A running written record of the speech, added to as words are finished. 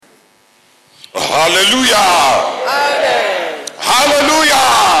Alléluia. Amen. Alléluia.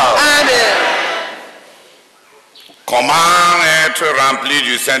 Amen. Comment être rempli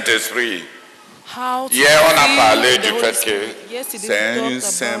du Saint-Esprit? Hier, on a parlé du fait que c'est une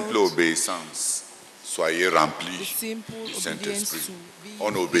simple obéissance. Soyez remplis du Saint-Esprit.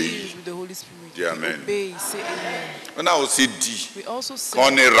 On obéit. Dis Amen. On a aussi dit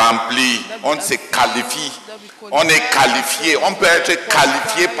qu'on est rempli, on se qualifie. On est qualifié, on peut être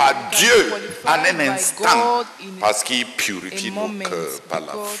qualifié par Dieu en un instant parce qu'il purifie nos cœurs par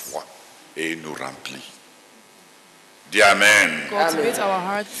la foi et nous remplit. Dis Amen.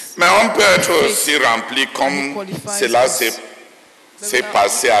 Mais on peut être aussi rempli comme cela s'est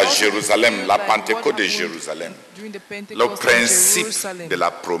passé à Jérusalem, la Pentecôte de Jérusalem. Le principe de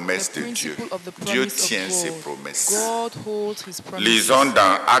la promesse de Dieu. Dieu tient ses promesses. Lisons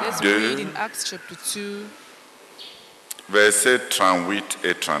dans Actes 2, versets 38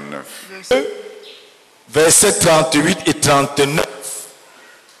 et 39. Versets 38 et 39.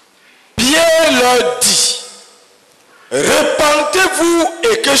 Pierre leur dit: repentez-vous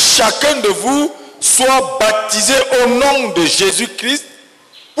et que chacun de vous soit baptisé au nom de Jésus-Christ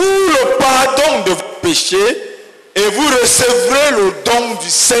pour le pardon de vos péchés, et vous recevrez le don du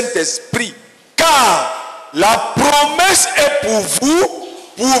Saint-Esprit. Car la promesse est pour vous,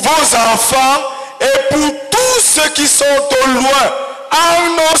 pour vos enfants et pour tous ceux qui sont au loin,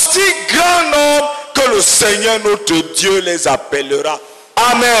 en aussi grand nombre que le Seigneur notre Dieu les appellera.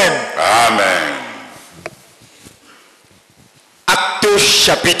 Amen. Amen. Actes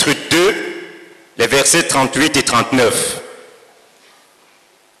chapitre 2, les versets 38 et 39.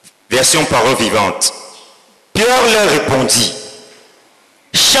 Version parole vivante. Pierre leur répondit: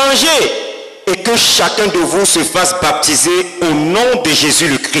 changez et que chacun de vous se fasse baptiser au nom de Jésus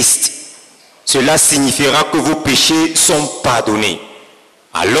le Christ. Cela signifiera que vos péchés sont pardonnés.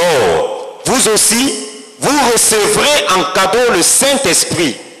 Alors, vous aussi, vous recevrez en cadeau le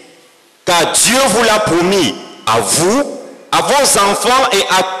Saint-Esprit, car Dieu vous l'a promis à vous, à vos enfants et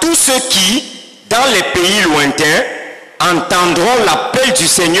à tous ceux qui, dans les pays lointains, entendront l'appel du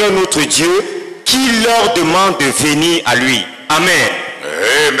Seigneur notre Dieu qui leur demande de venir à lui. Amen.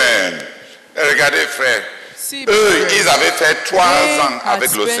 Amen. Regardez, frère. Eux, ils avaient fait 3 ans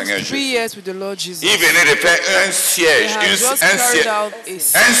avec le Seigneur Jésus. Ils venaient de faire un siège,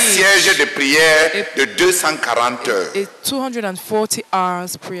 un siège de prière de 240 heures. A 240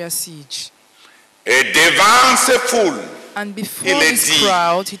 hours prayer siege. Et devant ces foules, And before il est this dit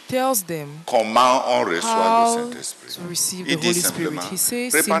crowd, he tells them comment on reçoit le Saint-Esprit. to receive Il the dit Holy Spirit. simplement, He says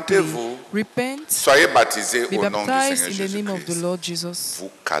simply, repentez-vous, repent, soyez baptisés be au nom du baptized Seigneur in the name of the Jésus-Christ. Lord Jesus,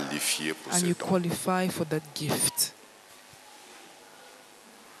 Vous qualifiez pour and ce you don. qualify for that gift.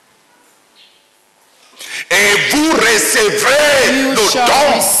 Et vous recevrez You le shall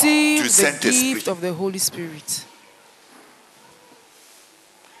don receive du the Saint-Esprit. gift of the Holy Spirit.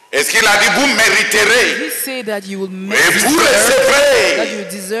 Est-ce qu'il a dit vous mériterez? He said that you will Et vous that you recevrez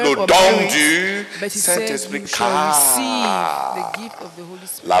deserve le or don merit, du but he said Saint-Esprit, you shall receive car the gift of the Holy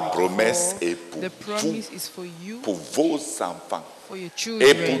Spirit. la promesse est pour The vous, promise is for you, pour vos enfants for your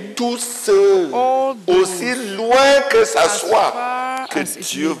et pour children, tous ceux, all those, aussi loin que ça as soit, far que as it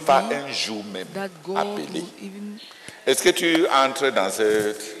Dieu may va be, un jour même that God appeler. will even. Est-ce que tu entres dans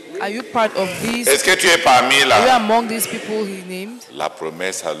cette... Are you part of this? Est-ce que tu es parmi Are you là? among these people he named? La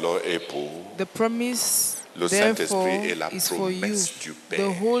promesse alors est pour The promise, le therefore, Saint-Esprit et la is for you. promesse du The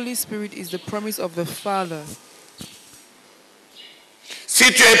Père. Holy Spirit is the promise of the Father. Si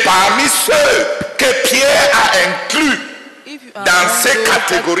tu es parmi ceux que Pierre a inclus If you are dans among ces those that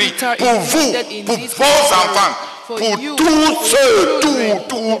catégories, Peter pour vous, included in pour this vos category, enfants, for pour you, tous for ceux, your children,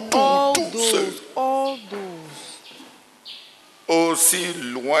 tous ceux, all those aussi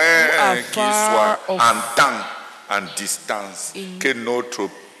loin are qu'ils far soient off en temps, en distance, in que notre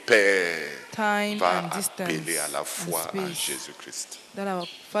Père time va and distance appeler à la foi and en space, Jésus-Christ. that our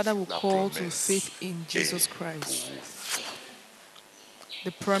Father will La call to promesse faith in Jesus est Christ. pour vous.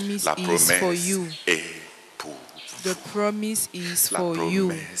 The promise La is for promesse you. est pour vous. The promise is La for you.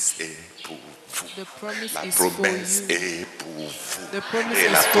 promesse est pour vous. The promise La is for promesse you. est pour vous. The promise Et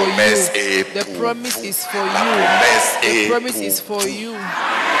is la for promesse you. est The pour promise vous. is for La you. promesse The est promise pour is for vous. you.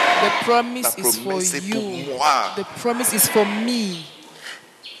 The promise La is for promesse est pour you. moi. The promise is for me.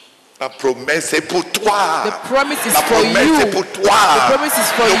 La promesse est pour toi. The promise is La for promesse you. est pour toi. The promise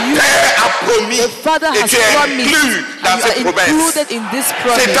is for Le you. Père a promis The Father et has tu es promised, inclus dans and you cette are promesse. included in this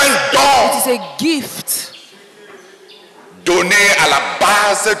promise. C'est un don It is a gift donné à la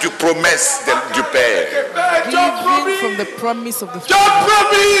base du promesse du Père. given from the promise of the Dieu Father.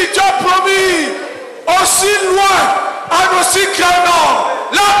 promis, aussi loin, en aussi grand nom.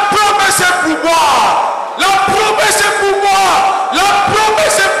 La promesse est pour moi.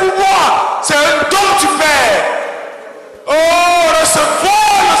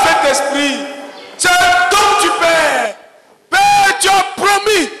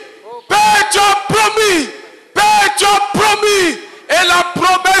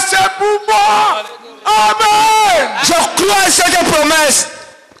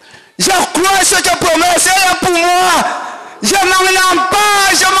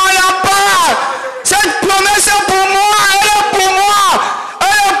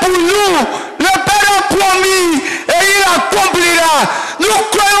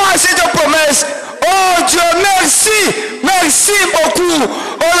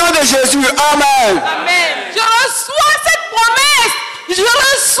 de Jésus. Amen. Amen. Je reçois cette promesse. Je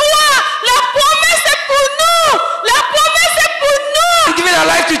reçois. La promesse est pour nous. La promesse est pour nous. Giving our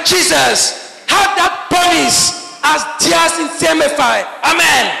life to Jesus. Have that promise as theirs in CMFI.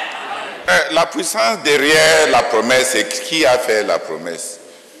 Amen. La puissance derrière la promesse, c'est qui a fait la promesse.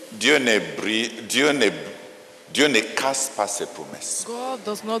 Dieu ne casse pas ses promesses. God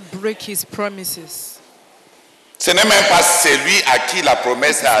does not break his promises. Ce n'est même pas celui à qui la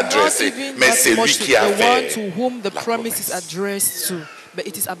promesse est adressée, mais celui qui a fait to whom the la promise promesse. is addressed to. But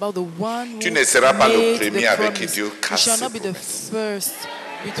it is about the one who Tu ne seras pas le made premier the avec qui promise. Dieu You casse shall ses not be the promesses. first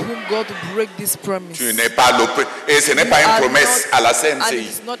with whom God will break this promise. Tu n'es pas le premier. Et ce n'est pas une promesse à la CNCI.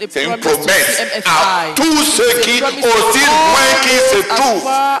 C'est une promesse à tous ceux qui, aussi loin qu'ils se trouvent,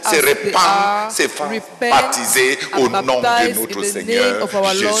 se répandent, se font baptiser au nom de notre Seigneur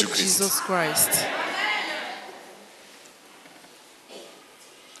Jésus-Christ.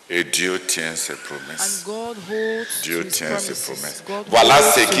 Et Dieu tient ses promesses. Dieu tient ses promesses. Voilà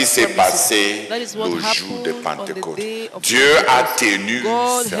ce qui s'est passé le jour de Pentecôte. Dieu a tenu sa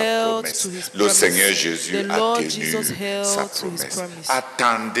promesse. Le Seigneur Jésus a tenu sa promesse.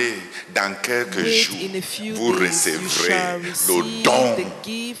 Attendez, dans quelques jours, vous recevrez le don,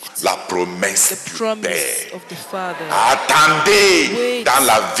 la promesse du Père. Attendez dans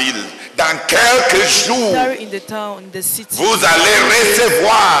la ville. Dans quelques jours, vous allez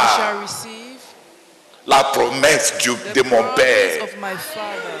recevoir la promesse de mon Père.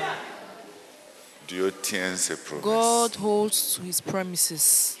 Dieu tient ses promesses. God holds to his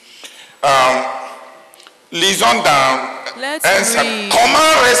promises. Lisons dans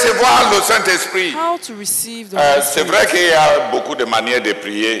comment recevoir le Saint-Esprit. C'est vrai qu'il y a beaucoup de manières de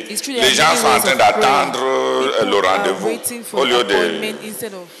prier. Les gens sont en train d'attendre le rendez-vous au lieu de...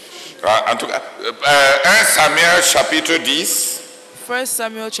 En tout cas, 1 Samuel chapitre 10. 1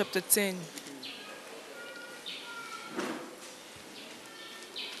 Samuel chapter 10.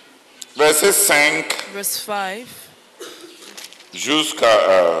 Verset 5. Verse 5.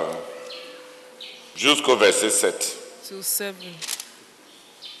 Jusqu'au verset 7. Till 7.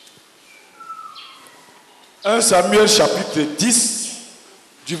 1 Samuel chapitre 10,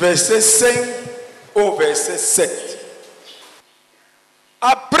 du verset 5 au verset 7.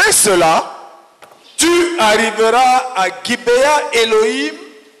 Après cela, tu arriveras à Gibéa Elohim,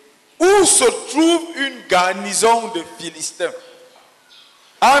 où se trouve une garnison de Philistins.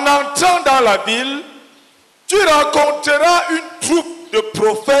 En entrant dans la ville, tu rencontreras une troupe de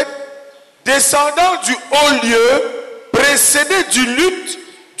prophètes descendant du haut lieu, précédés du luth,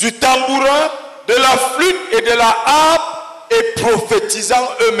 du tambourin, de la flûte et de la harpe, et prophétisant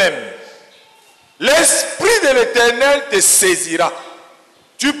eux-mêmes. L'Esprit de l'Éternel te saisira.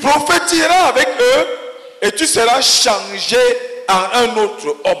 Tu prophétiseras avec eux et tu seras changé en un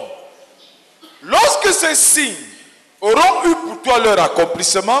autre homme. Lorsque ces signes auront eu pour toi leur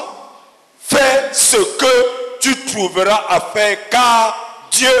accomplissement, fais ce que tu trouveras à faire, car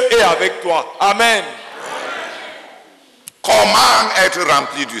Dieu est avec toi. Amen. Comment être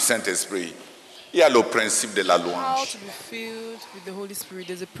rempli du Saint-Esprit? Il y a le principe de la louange.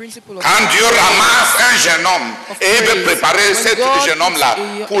 Quand Dieu ramasse un jeune homme et il veut préparer ce jeune homme-là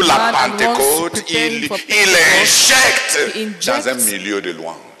pour la Pentecôte, il l'injecte dans un milieu de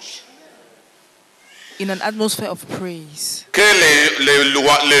louange. In an atmosphere of praise. Que les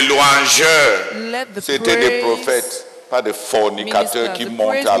louangeurs, c'était des prophètes, pas des fornicateurs qui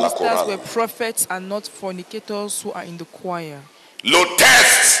montent à la chorale. Were prophets and not fornicators who are in the choir. Le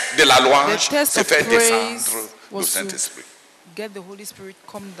test de la louange, c'est faire descendre le Saint-Esprit. Get the Holy Spirit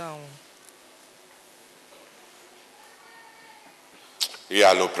come down. Il y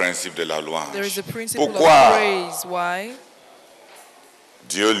a le principe de la louange. There is a principle Pourquoi? of praise. Why?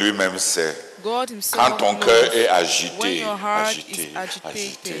 Dieu lui-même sait. God himself Quand ton cœur est agité, when your heart agité, is agitated,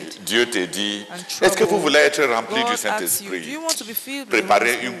 agité, Dieu te dit, and est-ce que vous voulez être rempli God du asks you, Saint-Esprit? do you want to be filled with the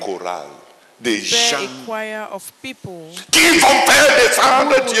Préparez Holy une Spirit? chorale, des Prepare gens a choir of people qui vont faire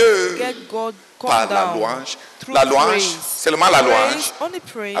descendre who will Dieu get God come par la down louange. through La louange, praise. seulement la louange, Praise, only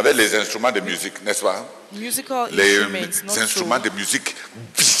praise, avec les instruments de musique, n'est-ce pas? musical Les instruments, not instruments so. de musique,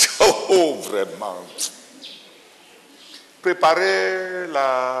 oh, vraiment. Préparez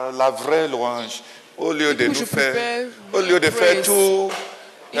la vraie louange au lieu de nous faire, au lieu de faire tout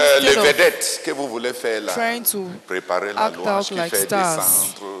les vedettes que vous voulez faire là. Préparez la louange qui fait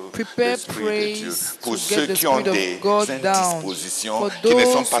descendre l'Esprit de Dieu. Pour ceux qui ont des indispositions, qui ne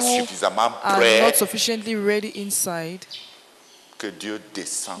sont pas suffisamment prêts, que Dieu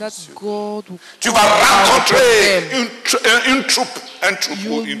descende sur eux. Tu vas rencontrer une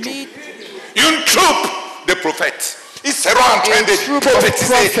troupe de prophètes Ils seront en train de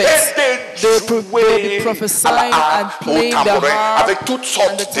prophétiser They will be prophesying and playing the harp avec toutes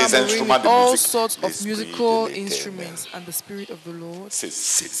sortes des instruments de all musique. sorts of musical instruments, and the Spirit of the Lord Se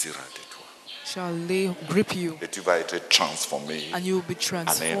saisira de toi. shall grip you, Et tu vas être transformé and you will be en un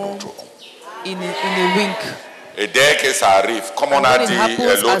transformed autre. in a wink. Et dès que ça arrive, comme on a when it dit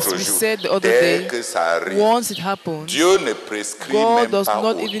happens, l'autre as we jour, said the other dès day, que ça arrive, once it happens, Dieu ne prescrit God même does pas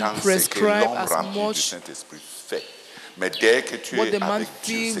not even autant ce que prescribe l'homme as rempli du much Saint-Esprit fait. Mais dès que tu what es the man avec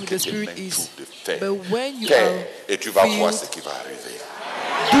Dieu, filled c'est with que the tes Spirit mains is. trouvent de faire. But when you Fais, are et tu vas voir filled, ce qui va arriver.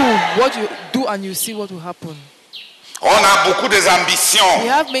 do what you do and you see what will happen. On a beaucoup d'ambitions. We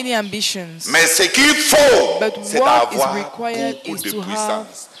have many ambitions. Mais ce qu'il faut, But c'est what is d'avoir required beaucoup is de to have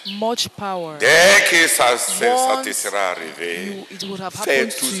puissance. much power. Dès que ça te Once sera arrivé, it would have fais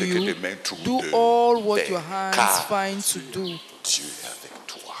happened tout to ce que tes you. mains trouvent Do de all what faire, your hands car find to do, Dieu est avec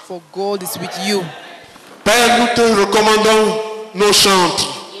toi. for God is with you. Père, nous te recommandons nos chantres.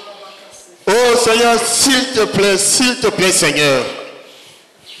 Oh Seigneur, s'il te plaît, Seigneur,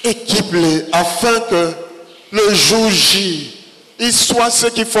 équipe-les afin que le jour J, ils soient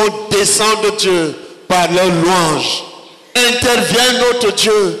ceux qui font descendre Dieu par leur louange. Interviens notre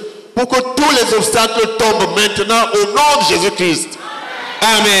Dieu pour que tous les obstacles tombent maintenant au nom de Jésus-Christ.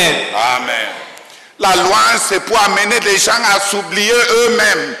 Amen. Amen. La louange, c'est pour amener les gens à s'oublier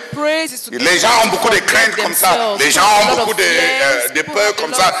eux-mêmes. Les gens ont beaucoup de craintes comme ça. Les gens ont beaucoup de peurs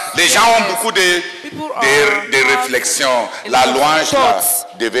comme ça. Les gens ont beaucoup de réflexions. La louange là,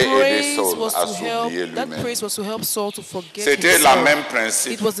 devait aider Saul à s'oublier lui-même. C'était le même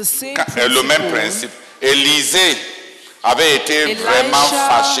principe. Le même principe. Élisée avait été vraiment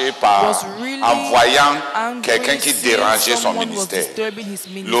fâché en voyant quelqu'un qui dérangeait son ministère.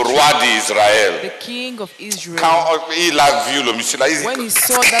 Le roi d'Israël, quand il a vu le monsieur là, il dit,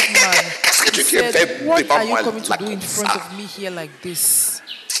 qu'est-ce que tu fais devant moi là?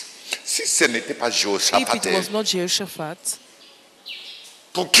 Si ce n'était pas Jéhoshaphat,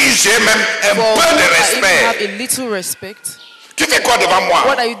 pour qui j'ai même un peu de respect, tu fais quoi devant moi?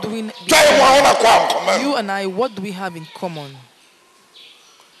 What are you doing? Toi et moi, on a quoi en commun? You and I, what do we have in common?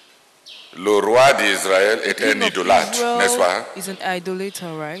 Le roi d'Israël était un idolâtre, n'est-ce pas? Is an idolater,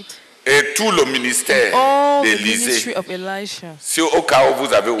 right? Et tout le ministère d'Élisée, si au cas où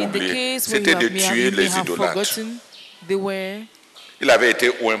vous avez oublié, c'était de tuer les idolâtres. Il avait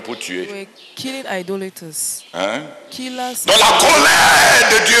été oint pour tuer. Hein? Dans la colère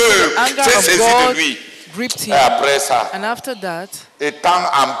de Dieu, s'est saisi de lui. Et après ça, étant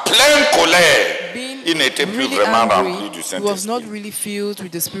en pleine colère, il n'était plus vraiment rempli du Saint-Esprit.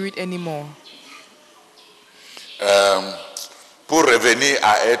 Pour revenir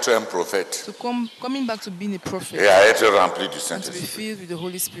à être un prophète et à être rempli du Saint-Esprit.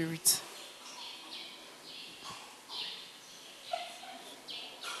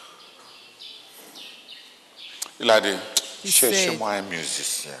 Il a dit, cherchez-moi un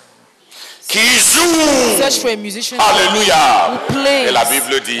musicien qui joue. Alléluia. Et la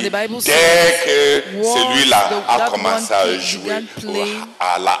Bible dit, dès que celui-là a commencé à jouer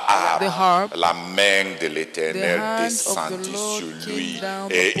à la harpe, la main de l'Éternel descendit sur lui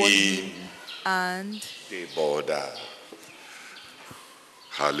et il déborda.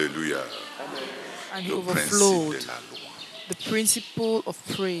 Alléluia. Le principe de la louange. The principle of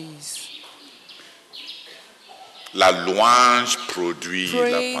praise. La louange produit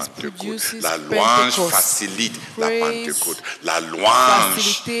la Pentecôte. La louange facilite la Pentecôte. La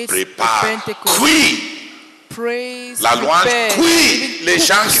louange prépare, cuit. La louange cuit les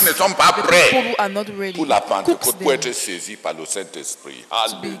gens qui ne sont pas prêts pour la Pentecôte, pour être saisis par le Saint-Esprit.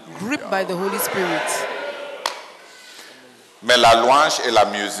 Mais la louange et la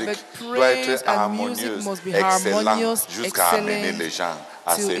musique doivent être harmonieuses, excellentes, jusqu'à amener les gens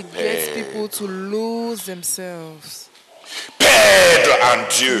à se perdre en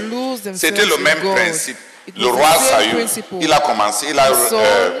Dieu. C'était le même principe. Le roi Saül, il a commencé, il a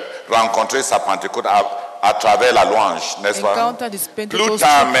rencontré sa Pentecôte à travers la louange, n'est-ce pas? Plus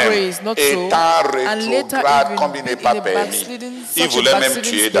tard même, étant rétrograde comme il n'est pas permis, il voulait même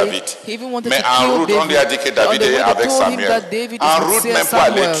tuer David. Mais en route, on lui a dit que David est avec Samuel. En route, même pour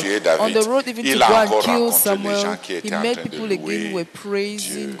aller tuer David, il a encore rencontré les gens qui étaient en train de louer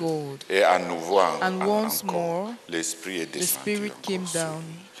Dieu. Et à nouveau, encore, l'Esprit est descendu encore.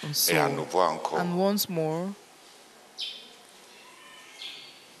 Et à nouveau encore.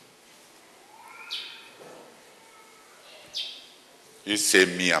 Il s'est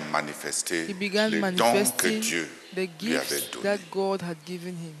mis à manifester le don que Dieu lui avait donné.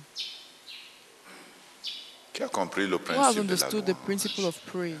 Qui a compris le principe de la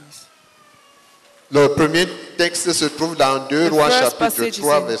louange? Le premier texte se trouve dans 2 Rois chapitre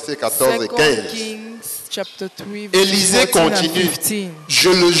 3 versets 14 et 15. Élisée continue. Je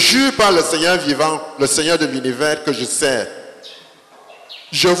le jure par le Seigneur vivant, le Seigneur de l'univers que je sers.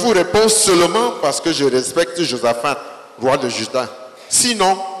 Je vous réponds seulement parce que je respecte Josaphat, roi de Juda.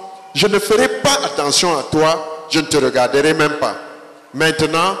 Sinon, je ne ferai pas attention à toi, je ne te regarderai même pas.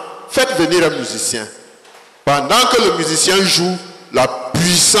 Maintenant, faites venir un musicien. Pendant que le musicien joue, la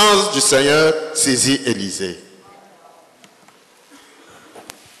puissance du Seigneur saisit Élisée.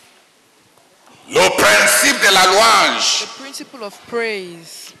 Le principe de la louange. The principle of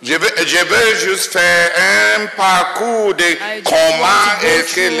praise. Je veux juste faire un parcours de comment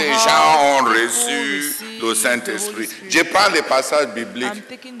est-ce que les gens ont reçu le Saint-Esprit. Je prends les passages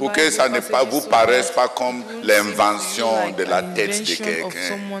bibliques pour que ça ne vous paraisse pas comme l'invention de la tête de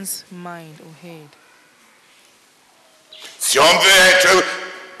quelqu'un. Si on veut être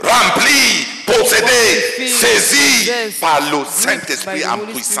rempli, possédé, saisi par le Saint-Esprit en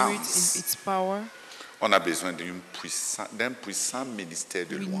puissance, on a besoin d'un puissant ministère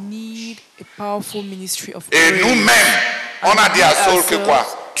de louange. Et nous-mêmes, on a dit à Saul que quoi?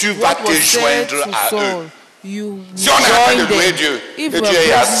 Tu vas te joindre à eux. Si on est en train de louer Dieu, et tu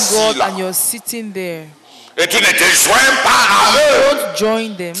es assis là, et tu ne te joins pas à eux,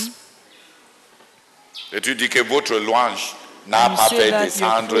 et tu dis que votre louange n'a pas fait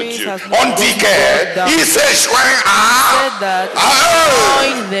descendre Dieu. On dit qu'il s'est joint à eux.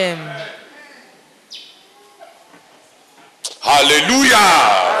 Alléluia.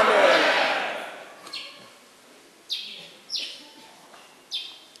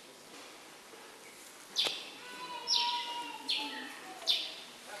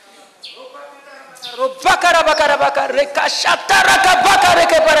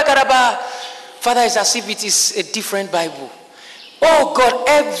 Father, it's as if it is a different Bible. Oh God,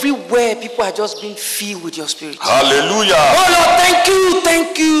 everywhere people are just being filled with your spirit. Hallelujah. Oh Lord,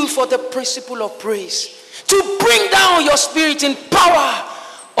 thank you for the principle of praise. To bring down your spirit in power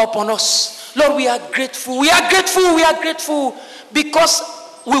upon us. Lord, we are grateful. We are grateful because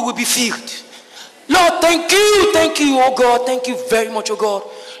we will be filled. Lord, thank you, oh God. Thank you very much, oh God.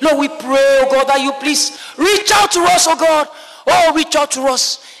 Lord, we pray, oh God, that you please reach out to us, oh God. Oh, reach out to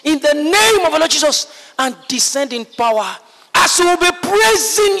us in the name of the Lord Jesus and descend in power as we will be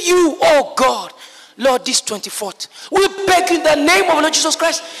praising you, oh God. Lord, this 24th, we beg in the name of the Lord Jesus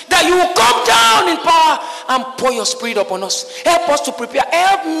Christ that you will come down in power and pour your spirit upon us. Help us to prepare.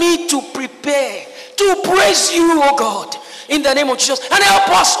 Help me to prepare to praise you, oh God, in the name of Jesus. And help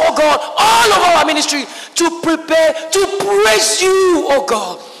us, oh God, all of our ministry to prepare to praise you, oh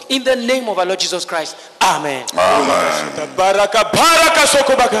God, in the name of our Lord Jesus Christ. Amen. Amen.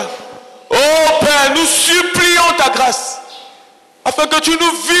 Oh Père, nous supplions ta grâce afin que tu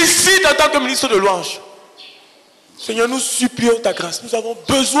nous visites en tant que ministre de louange. Seigneur, nous supplions ta grâce. Nous avons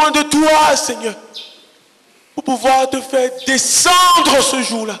besoin de toi, Seigneur, pour pouvoir te faire descendre ce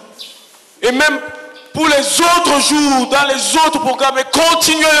jour-là. Et même pour les autres jours, dans les autres programmes, et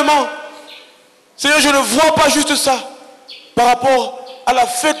continuellement. Seigneur, je ne vois pas juste ça par rapport à la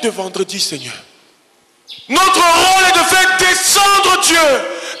fête de vendredi, Seigneur. Notre rôle est de faire descendre Dieu,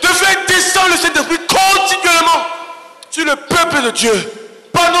 de faire descendre le Saint-Esprit continuellement sur le peuple de Dieu,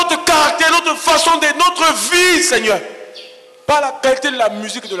 par notre caractère, notre façon d'être, notre vie, Seigneur, par la qualité de la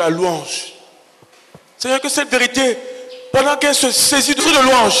musique et de la louange. Seigneur, que cette vérité, pendant qu'elle se saisit de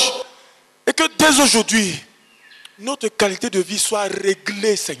louange, et que dès aujourd'hui, notre qualité de vie soit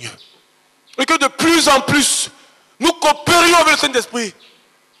réglée, Seigneur. Et que de plus en plus, nous coopérions avec le Saint-Esprit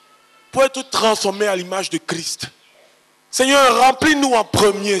pour être transformés à l'image de Christ. Seigneur, remplis-nous en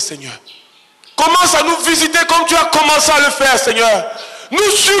premier, Seigneur. Commence à nous visiter comme tu as commencé à le faire, Seigneur.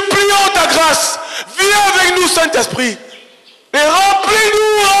 Nous supplions ta grâce. Viens avec nous, Saint-Esprit. Et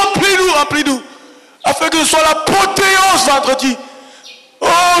remplis-nous, afin que ce soit l'apothéose vendredi. Oh,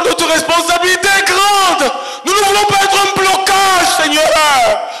 notre responsabilité est grande. Nous ne voulons pas être un blocage, Seigneur.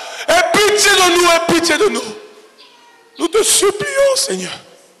 Aie pitié de nous, Nous te supplions, Seigneur.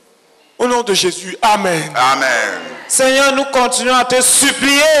 Au nom de Jésus, Amen. Amen. Seigneur, nous continuons à te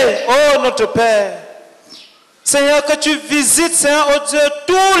supplier, oh notre Père. Seigneur, que tu visites, Seigneur, oh Dieu,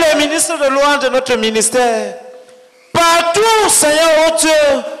 tous les ministres de louange de notre ministère. Partout, Seigneur, oh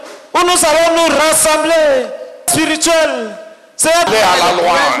Dieu, où nous allons nous rassembler, spirituel. Seigneur, à la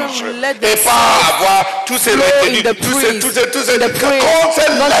louange et pas avoir tous ces retenus, tous ces qu'on se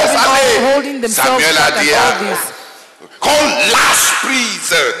laisse aller. Samuel a dit qu'on lâche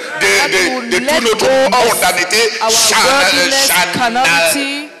prise de toute notre mondanité,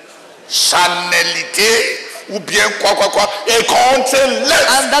 chanelité, ou bien quoi, et qu'on se laisse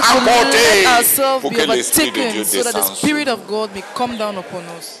emporter pour que l'Esprit de Dieu descende. So that the Spirit of God may come down upon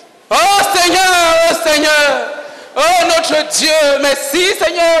us. Oh Seigneur, oh notre Dieu, merci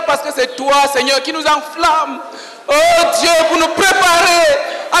Seigneur, parce que c'est toi Seigneur qui nous enflamme. Oh Dieu, pour nous préparer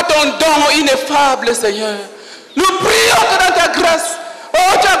à ton don ineffable Seigneur. Nous prions que dans ta grâce,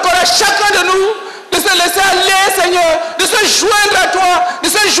 oh tu accordes à chacun de nous de se laisser aller Seigneur, de se joindre à toi, de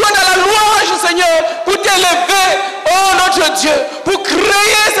se joindre à la louange Seigneur, pour t'élever, oh notre Dieu, pour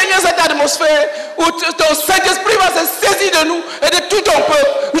créer Seigneur cette atmosphère où ton Saint-Esprit va se saisir de nous et de tout ton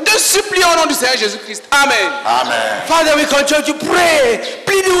peuple. Nous te supplions au nom du Seigneur Jésus-Christ. Amen. Amen. Father, we continue to pray,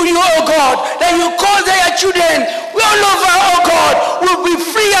 pleading with you, oh God, that you cause your children all over, oh God, will be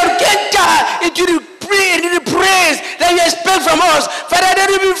free and enter into the praise that you expect from us. Father, that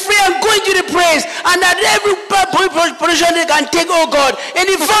we will be free and go into the praise, and that every position they can take, oh God,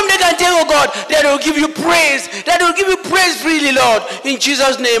 any form they can take, oh God, that will give you praise, that will give you praise freely, Lord. In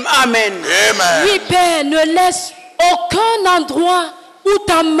Jesus' name, amen. Amen. Oui, Père, ne laisse aucun endroit où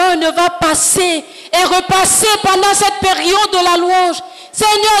ta main ne va passer et repasser pendant cette période de la louange.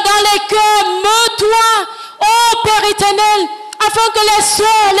 Seigneur, dans les cœurs, meut-toi, oh Père éternel, afin que les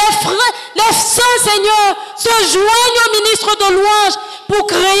sœurs, les frères, les saints, Seigneur, se joignent au ministre de louange pour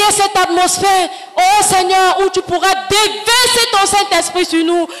créer cette atmosphère, oh Seigneur, où tu pourras déverser ton Saint-Esprit sur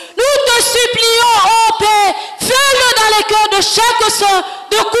nous. Nous te supplions, oh Père, fais-le dans les cœurs de chaque sœur,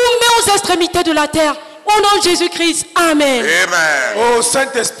 de combien aux extrémités de la terre. Au nom de Jésus-Christ, amen. Amen. Oh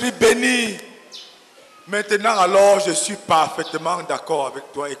Saint-Esprit béni, maintenant alors je suis parfaitement d'accord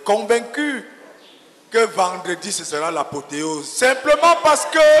avec toi et convaincu que vendredi ce sera l'apothéose. Simplement parce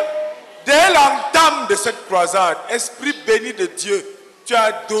que dès l'entame de cette croisade, Esprit béni de Dieu, tu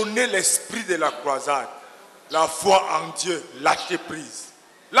as donné l'esprit de la croisade, la foi en Dieu, lâcher prise.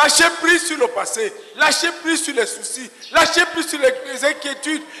 Lâcher prise sur le passé, lâcher prise sur les soucis, lâcher prise sur les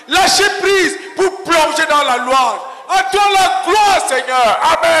inquiétudes, lâcher prise pour plonger dans la louange. À toi la gloire, Seigneur.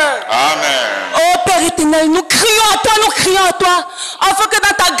 Amen. Amen. Oh Père éternel, nous crions à toi, afin que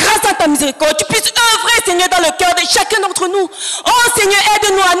dans ta grâce, dans ta miséricorde, tu puisses œuvrer, Seigneur, dans le cœur de chacun d'entre nous. Oh Seigneur,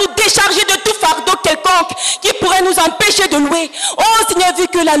 aide-nous à nous décharger de tout fardeau quelconque qui pourrait nous empêcher de louer. Oh Seigneur, vu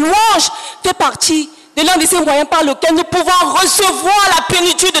que la louange fait partie de l'un de ces moyens par lesquels nous pouvons recevoir la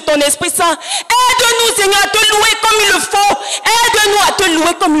plénitude de ton Esprit Saint. Aide-nous, Seigneur, à te louer comme il le faut. Aide-nous à te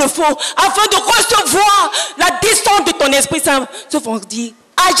louer comme il le faut, afin de recevoir la descente de ton Esprit Saint. Ce vendredi,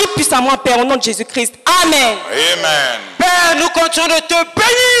 agis puissamment, Père, au nom de Jésus-Christ. Amen. Amen. Père, nous continuons de te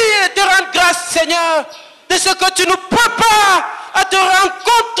bénir et de te rendre grâce, Seigneur, de ce que tu nous prépares à te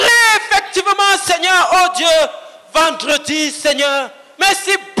rencontrer effectivement, Seigneur, oh Dieu, vendredi, Seigneur.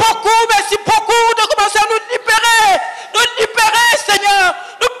 Merci beaucoup de commencer à nous libérer, Seigneur.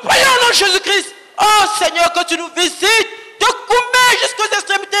 Nous prions au nom de Jésus-Christ. Oh Seigneur, que tu nous visites de Koumé jusqu'aux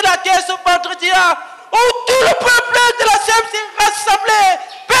extrémités de la terre ce vendredi-là, où tout le peuple de la CM s'est rassemblé.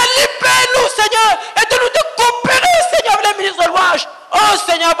 Père, libère-nous, Seigneur, et de nous te coopérer, Seigneur, avec les ministres de louange. Oh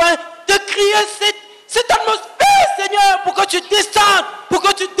Seigneur, de crier cette atmosphère, Seigneur, pour que tu descendes,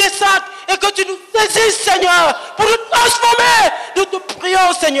 et que tu nous saisisses, Seigneur, pour nous transformer. Nous te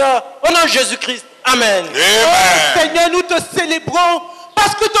prions, Seigneur, au nom de Jésus-Christ. Amen. Amen. Oh, Seigneur, nous te célébrons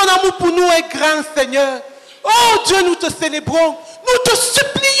parce que ton amour pour nous est grand, Seigneur. Oh Dieu, nous te célébrons. Nous te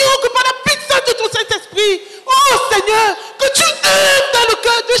supplions que par la puissance de ton Saint-Esprit, oh Seigneur, que tu œuvres dans le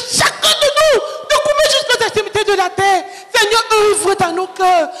cœur de chacun de nous, de couper jusqu'aux extrémités de la terre. Seigneur, œuvre dans nos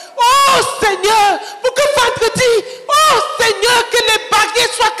cœurs. Oh Seigneur, pour que vendredi, oh Seigneur, que les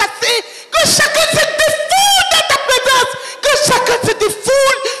barrières soient cassées, que chacun se défoule dans ta présence, que chacun se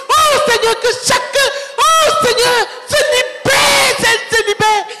défoule. Oh Seigneur, que chacun, oh Seigneur, se libère.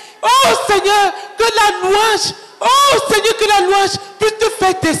 Oh Seigneur, que la louange, oh Seigneur, que la louange puisse te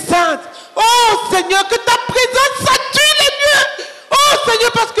faire descendre. Oh Seigneur, que ta présence sature les lieux. Oh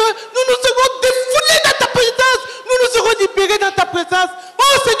Seigneur, parce que nous nous serons défoulés dans ta présence. Nous nous serons libérés dans ta présence.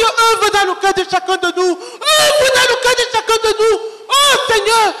 Oh Seigneur, œuvre dans le cœur de chacun de nous. Œuvre dans le cœur de chacun de nous. Oh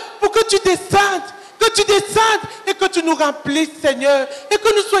Seigneur, pour que tu descendes et que tu nous remplisses, Seigneur, et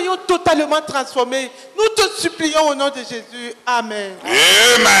que nous soyons totalement transformés. Nous te supplions au nom de Jésus. Amen.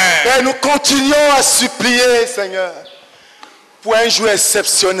 Amen. Et nous continuons à supplier, Seigneur, pour un jour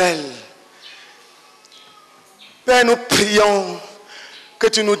exceptionnel. Père, nous prions que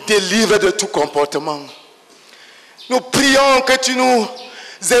tu nous délivres de tout comportement. Nous prions que tu nous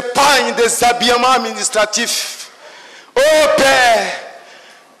épargnes des habillements administratifs. Oh Père,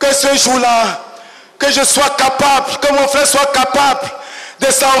 que ce jour-là, que je sois capable, que mon frère soit capable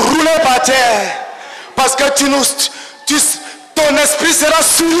de s'enrouler par terre. Parce que ton esprit sera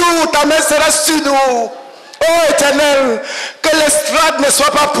sur nous, ta main sera sur nous. Oh Éternel, que l'estrade ne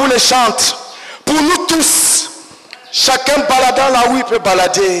soit pas pour les chantes, pour nous tous. Chacun baladant là où il peut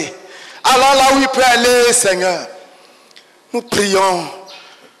balader, allant là où il peut aller, Seigneur. Nous prions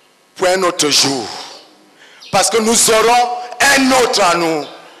pour un autre jour, parce que nous aurons un autre à nous.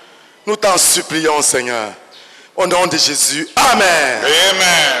 Nous t'en supplions, Seigneur. Au nom de Jésus. Amen.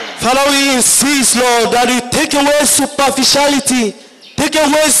 Amen. Father, we insist, Lord, that you take away superficiality, take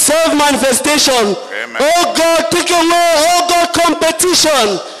away self-manifestation. Amen. Oh God, take away, oh God,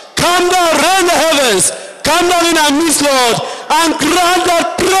 competition. Come down, rain the heavens. Come down in our midst, Lord, and grant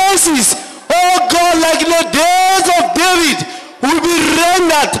that praises, oh God, like in the days of David, will be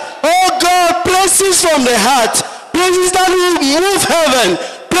rendered. Oh God, praises from the heart, praises that will move heaven,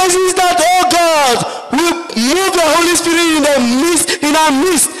 praises that, oh God, will move the Holy Spirit in the midst, in our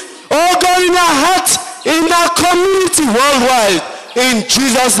midst, oh God, in our hearts, in our community worldwide. In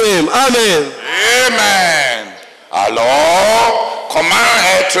Jesus' name, amen. Amen. Alors, comment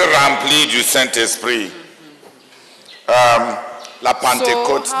être rempli du Saint-Esprit? La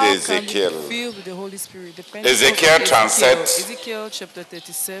Pentecôte d'Ézéchiel. Ézéchiel 37,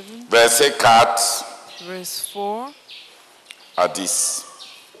 verset 4 à 10.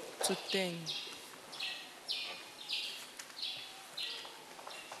 To 10.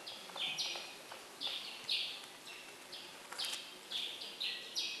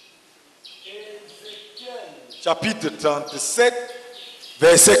 Chapitre 37,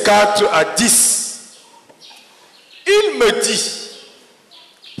 verset 4 à 10. Il me dit,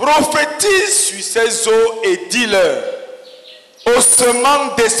 prophétise sur ces eaux et dis-leur, aux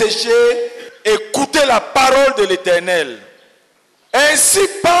semences desséchées, écoutez la parole de l'Éternel. Ainsi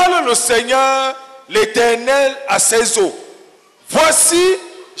parle le Seigneur, l'Éternel, à ces eaux. Voici,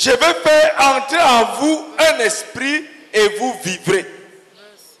 je vais faire entrer en vous un esprit et vous vivrez.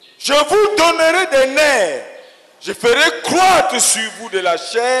 Je vous donnerai des nerfs. Je ferai croître sur vous de la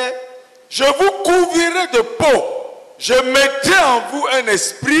chair. Je vous couvrirai de peau. Je mettrai en vous un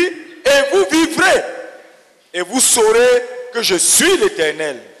esprit et vous vivrez. Et vous saurez que je suis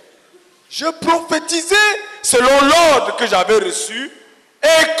l'Éternel. Je prophétisais selon l'ordre que j'avais reçu.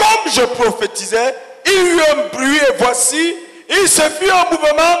 Et comme je prophétisais, il y eut un bruit et voici, il se fit un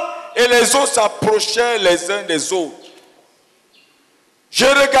mouvement et les eaux s'approchaient les uns des autres. Je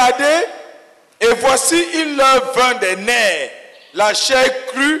regardais et voici il leur vint des nerfs, la chair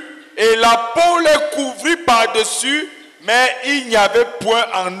crue et la peau les couvrit par-dessus, mais il n'y avait point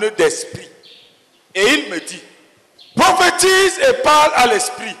en eux d'esprit. Et il me dit, prophétise et parle à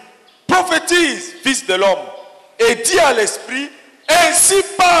l'esprit. Prophétise, fils de l'homme, et dis à l'esprit, ainsi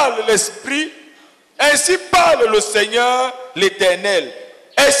parle l'esprit, ainsi parle le Seigneur l'Éternel.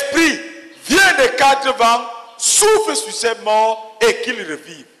 Esprit, viens des quatre vents, souffle sur ces morts et qu'ils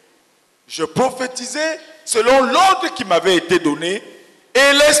revivent. Je prophétisais selon l'ordre qui m'avait été donné,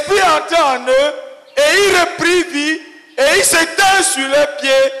 et l'esprit entra en eux, et il reprit vie, et il s'étend sur leurs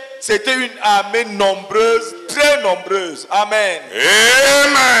pieds. C'était une armée nombreuse, très nombreuse. Amen.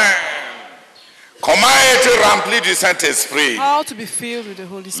 Amen. Comment être rempli du Saint-Esprit? How to be filled with the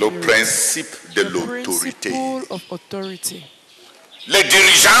Holy Spirit. Le principe de l'autorité. Les Les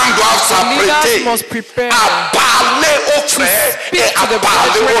dirigeants doivent s'apprêter à parler aux frères et à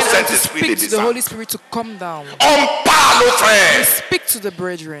parler au Saint-Esprit des descendants. On parle aux frères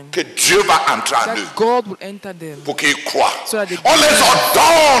que Dieu va entrer en eux pour qu'ils croient. On les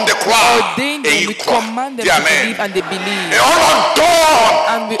ordonne de croire et ils croient. Dis Amen. Et on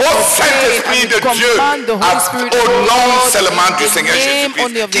ordonne au Saint-Esprit de Dieu, au nom seulement du Seigneur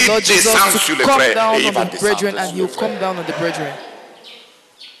Jésus-Christ, qui descend sur les frères et il va descendre.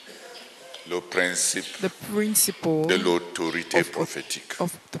 Le principe de l'autorité prophétique.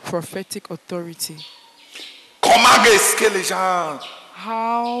 Comment est-ce que les gens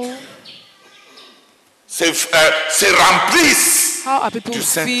se remplissent du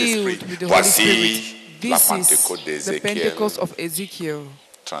Saint-Esprit? Voici la Pentecôte d'Ézéchiel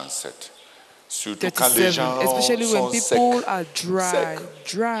 37. Surtout quand les gens sont secs.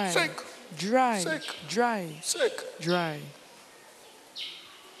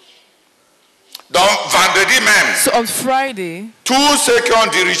 Donc, vendredi même, so on Friday, tous ceux qui ont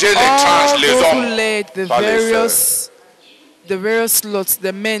dirigé les tranches, les hommes, the various lots,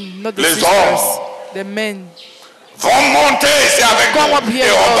 the men, not the les sisters, hommes, the men, vont monter ici avec nous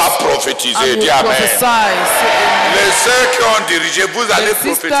et on va prophétiser. Dis Amen. Les ceux qui ont dirigé, vous allez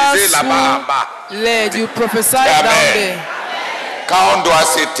prophétiser là-bas en bas. Led, you prophesy down there. Quand on doit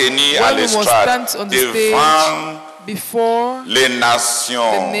se tenir à l'estrade devant before les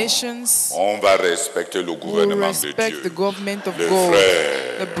nations, the nations, on va respecter le gouvernement de Dieu, the government of les God,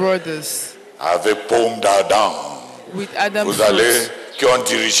 frères. the brothers. avec paume d'Adam, vous allez, qui ont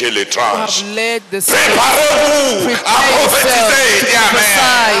dirigé les tranches. Préparez-vous à prophétiser, dis Amen.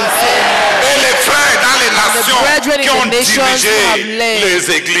 Et les frères dans les nations qui ont dirigé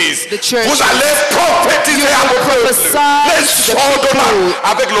les églises, vous allez prophétiser à vos peuples, les ordonnant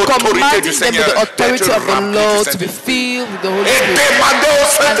avec l'autorité du Seigneur d'être remplis. Et demandez au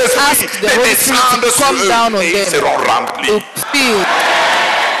Saint-Esprit de descendre sur eux et ils seront remplis.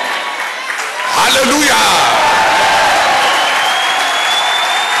 Alléluia.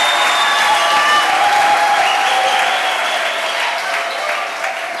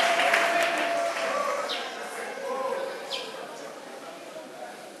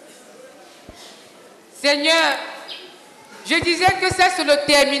 Seigneur, je disais que ça c'est le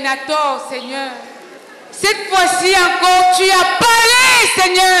terminator, Seigneur. Cette fois-ci encore, tu as parlé,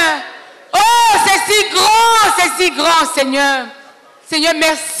 Seigneur. Oh, c'est si grand, Seigneur. Seigneur,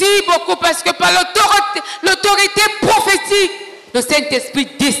 merci beaucoup parce que par l'autorité prophétique, le Saint-Esprit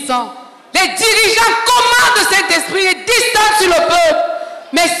descend. Les dirigeants commandent le Saint-Esprit et descendent sur le peuple.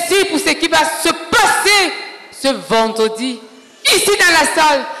 Merci pour ce qui va se passer ce vendredi, ici dans la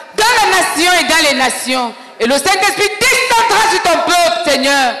salle, dans la nation et dans les nations. Et le Saint-Esprit descendra sur ton peuple,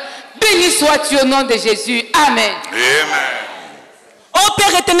 Seigneur. Béni sois-tu au nom de Jésus. Amen. Amen. Oh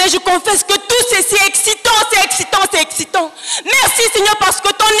Père éternel, je confesse que tout ceci est excitant, c'est excitant, c'est excitant. Merci Seigneur parce que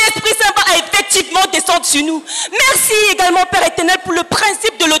ton Esprit Saint va effectivement descendre sur nous. Merci également Père éternel pour le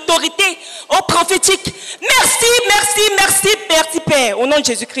principe de l'autorité prophétique. Merci, merci, merci, merci Père. Au nom de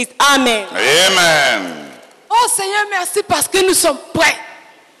Jésus-Christ. Amen. Amen. Oh Seigneur, merci parce que nous sommes prêts.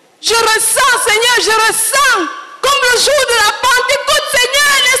 Je ressens Seigneur, je ressens comme le jour de la Pentecôte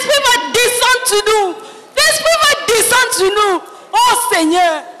Seigneur, l'Esprit va descendre sur nous. L'Esprit va descendre sur nous. Oh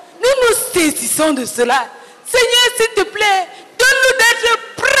Seigneur, nous nous saisissons de cela. Seigneur, s'il te plaît, donne-nous d'être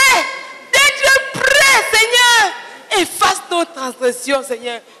prêts, Seigneur. Efface nos transgressions,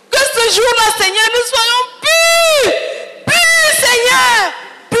 Seigneur. Que ce jour-là, Seigneur, nous soyons purs, Seigneur,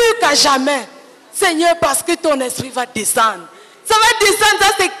 purs qu'à jamais. Seigneur, parce que ton esprit va descendre. Ça va descendre, ça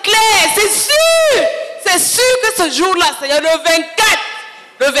c'est clair, c'est sûr. C'est sûr que ce jour-là, Seigneur,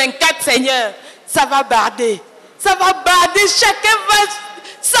 le 24, Seigneur, ça va barder. Ça va barder, chacun va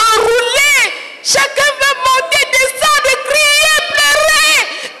s'enrouler, chacun va monter, descendre, crier, pleurer,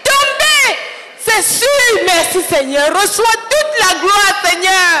 tomber. C'est sûr, merci Seigneur. Reçois toute la gloire,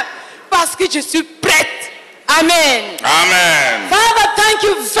 Seigneur, parce que je suis prête. Amen. Amen. Father, thank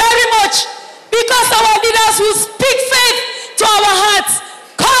you very much because our leaders will speak faith to our hearts.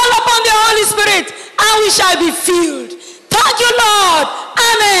 Call upon the Holy Spirit and we shall be filled. Thank you, Lord.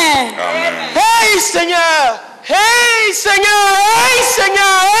 Amen. Amen. Hey Seigneur. Hey Seigneur, hey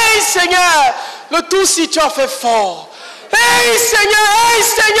Seigneur, hey Seigneur, le tout si tu as fait fort. Hey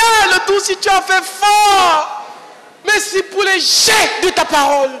Seigneur, le tout si tu as fait fort. Merci pour les jets de ta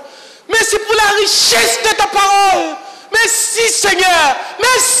parole. Merci pour la richesse de ta parole. Merci Seigneur,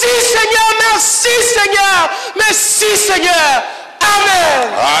 merci Seigneur, merci Seigneur, merci Seigneur.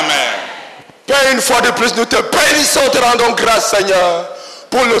 Amen. Amen. Père, une fois de plus, nous te bénissons, te rendons grâce Seigneur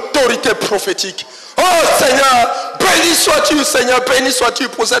pour l'autorité prophétique. Oh Seigneur, béni sois-tu Seigneur, béni sois-tu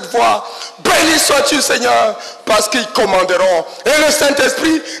pour cette voix. Béni sois-tu Seigneur, parce qu'ils commanderont. Et le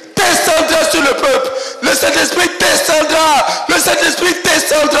Saint-Esprit descendra sur le peuple. Le Saint-Esprit descendra. Le Saint-Esprit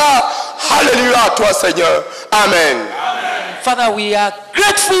descendra. Alléluia à toi Seigneur. Amen. Father, we are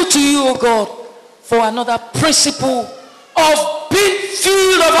grateful to you, O God, for another principle of being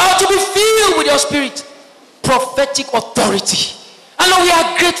filled, of how to be filled with your Spirit. Prophetic authority. And Lord, we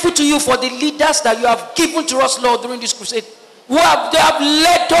are grateful to you for the leaders that you have given to us, Lord, during this crusade. They have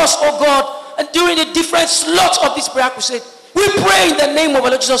led us, oh God, and during the different slots of this prayer crusade. We pray in the name of our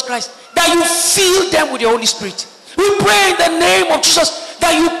Lord Jesus Christ that you fill them with your Holy Spirit. We pray in the name of Jesus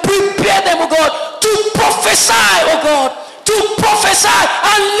that you prepare them, oh God, to prophesy, oh God, to prophesy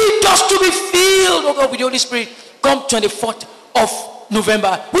and lead us to be filled, oh God, with the Holy Spirit. Come 24th of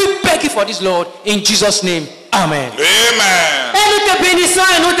November. We beg you for this, Lord, in Jesus' name. Amen. Amen. Et nous te bénissons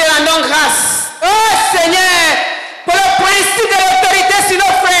et nous te rendons grâce. Oh Seigneur, pour le principe de l'autorité sur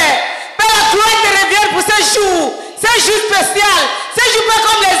nos frères. Père, la gloire te revienne pour ce jour spécial. Ce jour pas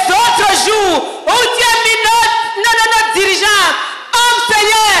comme les autres jours. Où tu as mis notre dirigeant, homme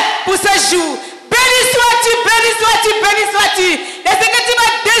Seigneur, pour ce jour. Béni sois-tu, béni sois-tu, béni sois-tu. Et ce que tu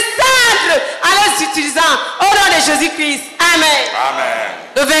vas descendre en les utilisant. Au nom de Jésus-Christ. Amen. Amen.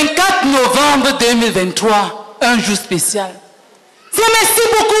 Le 24 novembre 2023, un jour spécial. Merci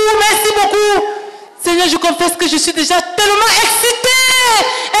beaucoup. Seigneur, je confesse que je suis déjà tellement excitée,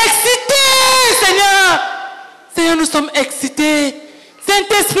 Seigneur. Seigneur, nous sommes excités.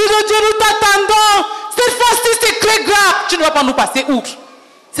 Saint-Esprit de de Dieu, nous t'attendons. Cette fois-ci, c'est très grave. Tu ne vas pas nous passer outre.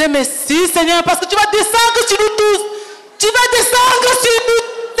 C'est merci, Seigneur, parce que tu vas descendre sur nous tous. Tu vas descendre sur nous,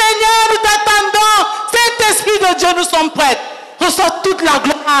 Seigneur, nous t'attendons. Saint-Esprit de Dieu, nous sommes prêts. Reçois toute la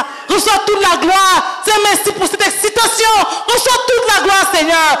gloire. Reçois toute la gloire. C'est merci pour cette excitation. Reçois toute la gloire,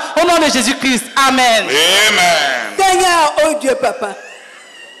 Seigneur. Au nom de Jésus-Christ. Amen. Amen. Seigneur, oh Dieu, Papa,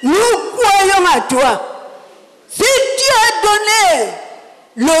 nous croyons à toi. Si tu as donné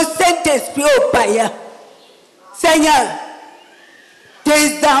le Saint-Esprit aux païens, Seigneur,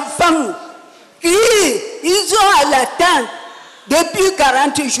 tes enfants qui ils sont à l'attente depuis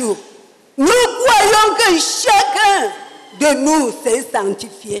 40 jours, nous croyons que chacun de nous s'est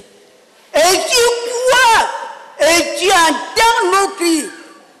sanctifié. Et tu crois et tu entends nos cris.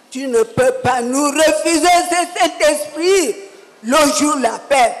 Tu ne peux pas nous refuser cet esprit le jour de la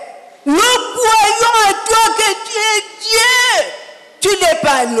paix. Nous croyons à toi que tu es Dieu. Tu n'es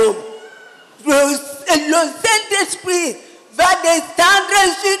pas un homme. Le Saint-Esprit va descendre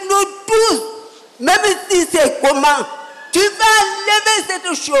sur nous tous. Même si c'est comment, tu vas enlever cette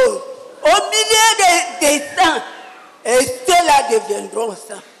chose au milieu des saints. Et ceux-là deviendront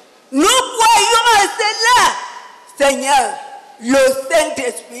saints. Nous croyons à cela. Seigneur, le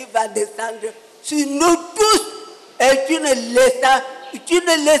Saint-Esprit va descendre sur nous tous. Et tu ne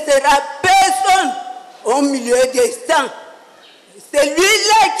laisseras personne au milieu des saints.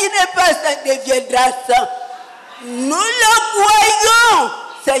 Celui-là qui n'est pas saint deviendra saint. Nous le croyons,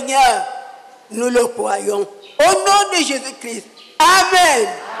 Seigneur. Nous le croyons. Au nom de Jésus-Christ. Amen.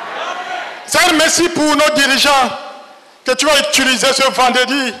 Seigneur, merci pour nos dirigeants que tu vas utiliser ce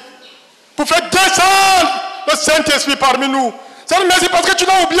vendredi pour faire descendre le Saint-Esprit parmi nous. Seigneur, merci parce que tu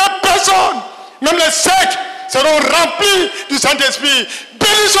n'as oublié personne. Même les secs seront remplis du Saint-Esprit.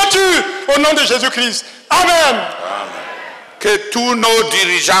 Béni sois-tu au nom de Jésus-Christ. Amen. Amen. Que tous nos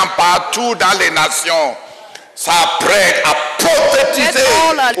dirigeants partout dans les nations s'apprêtent à prophétiser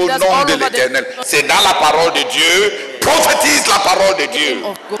au nom de l'Éternel. C'est dans la parole de Dieu. Prophétise la parole de Dieu.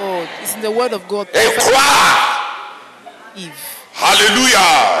 Et crois. Alléluia.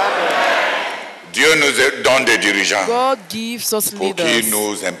 Dieu nous donne des dirigeants pour qu'ils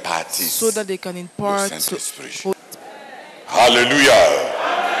nous impartissent le Saint-Esprit. Alléluia.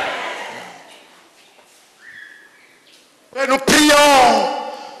 Et nous prions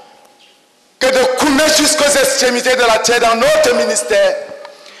que de Koumé jusqu'aux extrémités de la terre dans notre ministère,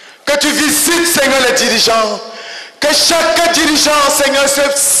 que tu visites, Seigneur, les dirigeants, que chaque dirigeant, Seigneur,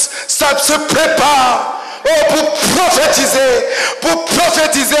 se prépare pour prophétiser,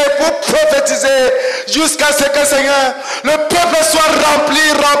 jusqu'à ce que, Seigneur, le peuple soit rempli.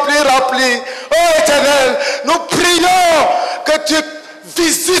 Oh Éternel, nous prions que tu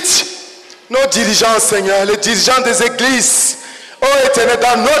visites nos dirigeants, Seigneur, les dirigeants des églises, oh Éternel,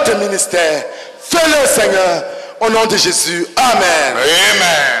 dans notre ministère. Fais-le, Seigneur, au nom de Jésus. Amen.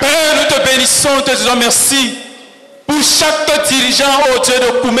 Amen. Père, nous te bénissons, nous te disons merci pour chaque dirigeant, oh Dieu,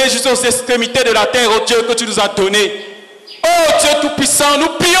 de Koumé jusqu'aux extrémités de la terre, oh Dieu, que tu nous as donné. Oh Dieu Tout-Puissant, nous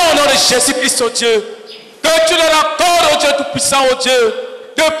prions au nom de Jésus-Christ, oh Dieu, que tu leur accordes, oh Dieu Tout-Puissant, oh Dieu,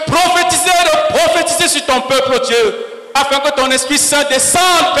 de prophétiser sur ton peuple, oh Dieu, afin que ton Esprit Saint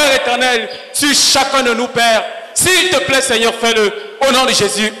descende, Père éternel, sur chacun de nous, Père. S'il te plaît, Seigneur, fais-le. Au nom de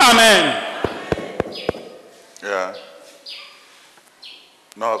Jésus. Amen. Yeah.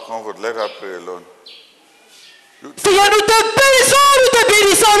 No, comfort. Let her pray alone. Seigneur, nous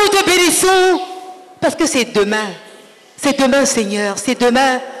te bénissons. Parce que c'est demain. C'est demain, Seigneur. C'est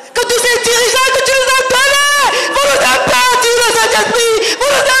demain. Que tous ces dirigeants que tu nous as donnés vont nous impartir le Saint-Esprit. Vont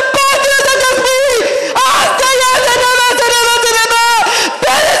nous impartir le Saint-Esprit. Ah, Seigneur, c'est demain.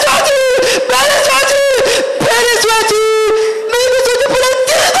 Béni sois-tu. Pour les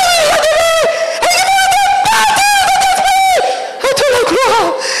dirigeants de demain. Et qui vont nous impartir le Saint-Esprit. À toi la gloire.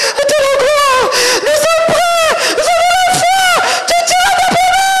 Nous sommes prêts. Nous avons la foi. Tu tiens ta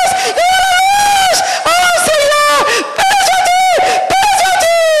promesse. Et on la lâche. Oh Seigneur, béni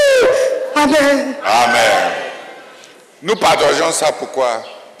sois-tu. Amen. Amen. Nous partageons ça pourquoi?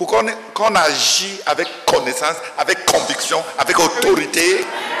 Pour qu'on agit avec connaissance, avec conviction, avec autorité,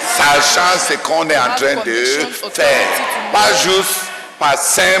 sachant ce qu'on est en train de faire. Pas juste par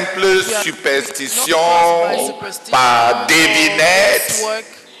simple superstition, par devinette.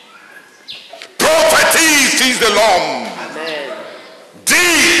 Prophétise, fils de l'homme.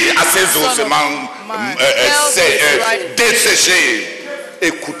 Dis à ces ossements desséchés.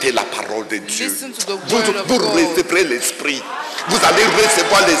 Écoutez la parole de Dieu. Vous recevrez l'esprit. Vous allez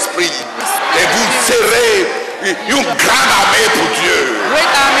recevoir l'esprit. Et vous serez une grande armée pour Dieu.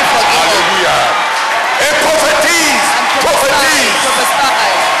 Alléluia. Et prophétise.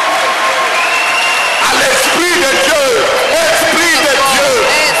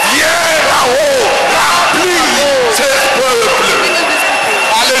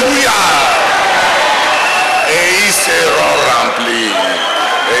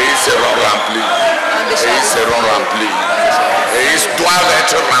 seront remplis. Et ils seront remplis. Et ils doivent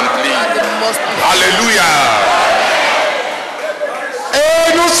être remplis. Alléluia.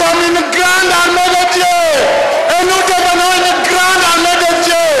 Et nous sommes une grande armée de Dieu. Et nous devenons une grande armée de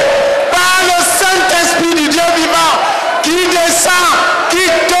Dieu. Par le Saint-Esprit du Dieu vivant qui descend, qui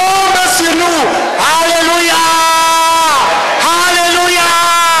tombe sur nous. Alléluia. Alléluia.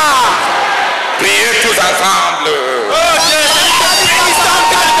 Priez tous ensemble.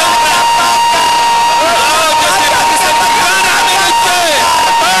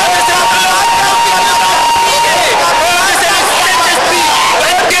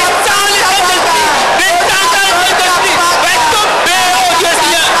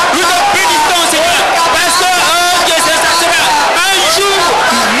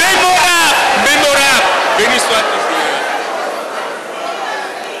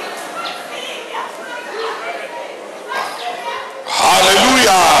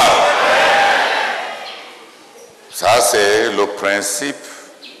 Ça, c'est le principe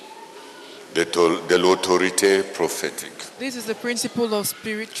de l'autorité prophétique. This is the principle of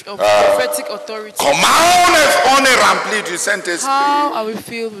prophetic authority. Comment on est rempli du Saint-Esprit? How are we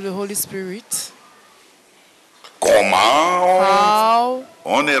filled with the Holy Spirit? Comment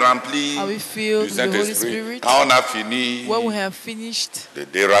on est rempli are we filled du with the Holy Saint-Esprit? Spirit? Quand on a fini when we have finished de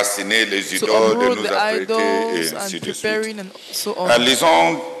déraciner les idoles, de nous apprêter et ainsi de suite. And so on.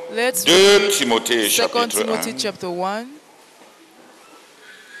 Lisons Let's 2 Timothée 2 chapitre Timothy 1. chapter 1.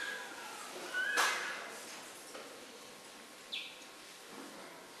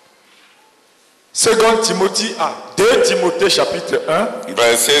 Second Timothée 2 Timothée chapitre 1.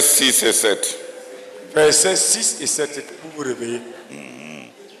 Versets 6 et 7. Versets 6 et 7 pour vous réveiller.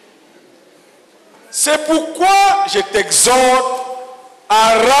 C'est pourquoi je t'exhorte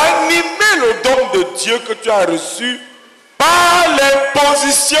à ranimer le don de Dieu que tu as reçu par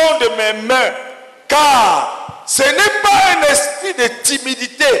l'imposition de mes mains, car ce n'est pas un esprit de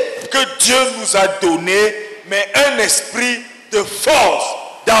timidité que Dieu nous a donné, mais un esprit de force,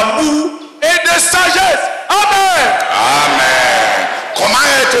 d'amour et de sagesse. Amen. Amen. Comment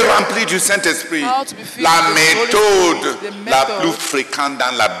être rempli du Saint-Esprit? La méthode la plus fréquente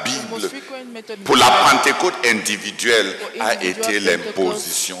dans la Bible pour la Pentecôte individuelle a été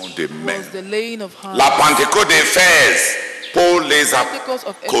l'imposition des mains. La Pentecôte d'Éphèse, Paul les a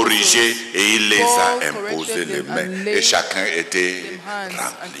corrigés et il les a imposés les mains. Et chacun était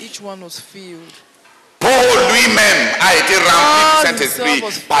rempli. Paul lui-même a été rempli du Saint-Esprit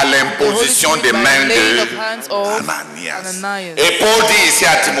par l'imposition des mains de Ananias. Et Paul dit ici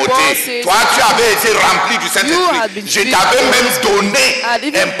à Timothée, toi tu avais été rempli du Saint-Esprit. Je t'avais même donné,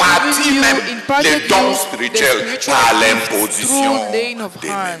 imparti même les dons spirituels par l'imposition des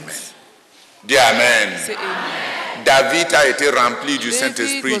mains. Dis Amen. David a été rempli du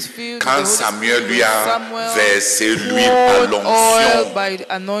Saint-Esprit quand Samuel lui a versé l'huile à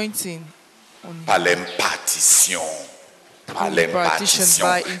l'onction. Par l'impartition. Par l'impartition.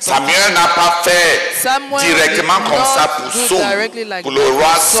 Samuel n'a pas fait directement comme ça pour Saul, pour le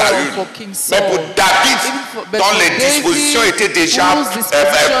roi Saül. Mais pour David, dont les dispositions étaient déjà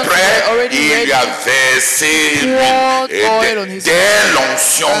prêtes, il lui a versé l'huile. Et dès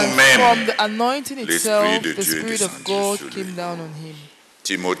l'onction même, l'Esprit de Dieu est descendu sur lui.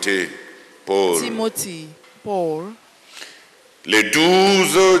 Timothée, Paul. Les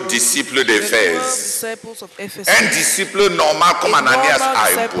 12 disciples d'Éphèse. Un disciple normal comme Ananias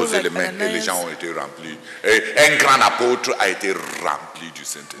a imposé les mains et les gens ont été remplis. Et un grand apôtre a été rempli du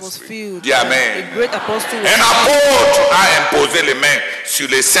Saint-Esprit. Dis Amen. Un apôtre a imposé les mains sur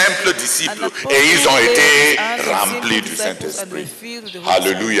les simples disciples et ils ont été remplis du Saint-Esprit.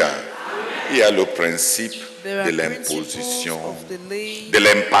 Alléluia. Il y a le principe de l'imposition, de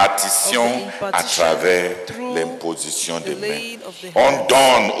l'impartition à travers l'imposition des mains. On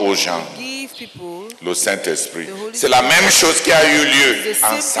donne aux gens le Saint-Esprit. C'est la même chose qui a eu lieu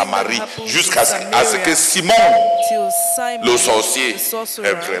en Samarie jusqu'à ce que Simon, le sorcier,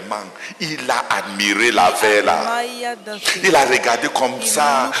 vraiment, il a admiré la veille là. Il a regardé comme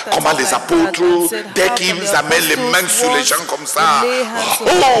ça, comment les apôtres, dès qu'ils amènent les mains sur les gens comme ça,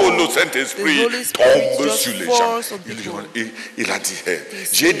 oh, le Saint-Esprit tombe sur les gens. Il a dit, hey,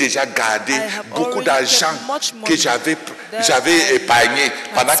 j'ai déjà gardé beaucoup d'argent que j'avais épargné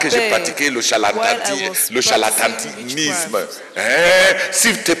pendant que j'ai pratiqué le charlatanisme.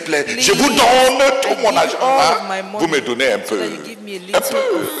 S'il te plaît, je vous donne tout mon argent. Vous me donnez un peu.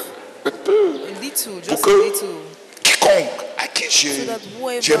 Pour que quiconque à qui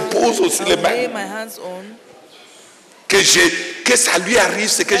j'impose aussi les mains, que ça lui arrive,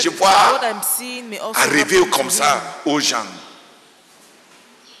 ce que je vois arriver comme ça aux gens.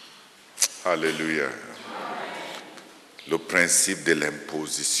 Alléluia. Le principe de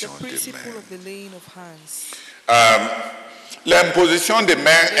l'imposition des mains. L'imposition des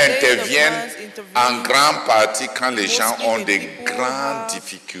mains intervient en grande partie quand les gens ont des grandes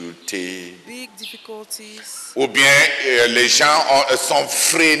difficultés ou bien les gens sont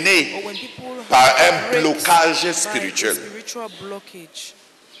freinés par un blocage spirituel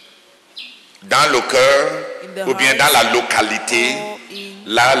dans le cœur ou bien dans la localité.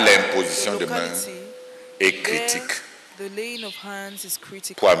 Là, l'imposition des mains est critique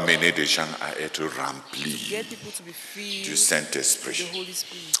pour amener des gens à être remplis du Saint-Esprit.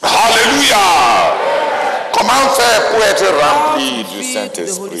 Alléluia! Comment faire pour être rempli du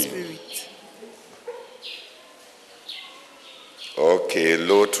Saint-Esprit? Ok,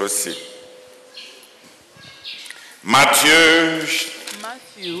 l'autre aussi. Matthieu,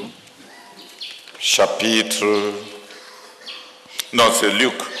 chapitre... Non, c'est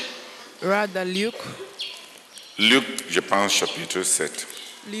Luc. Rather Luke. Luc, je pense, chapitre 7.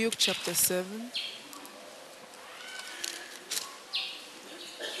 Luke chapter 7.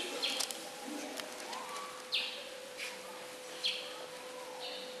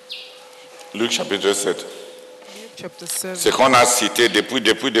 Luc chapitre 7. Luke chapter 7. Ce qu'on a cité depuis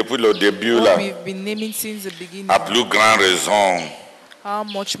le début là. We've been naming since the beginning. À plus grande raison. How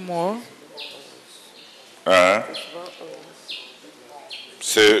much more? Hein?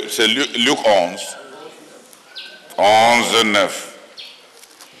 C'est Luc 11. 11, 9.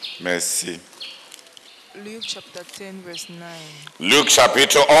 Merci. Luke chapter 10 verse 9. Luc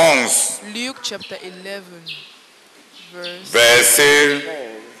chapitre 11. Luke chapter 11 verset...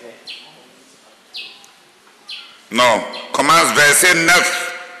 Non, commence verset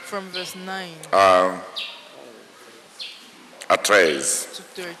 9. From verse 9. À 13.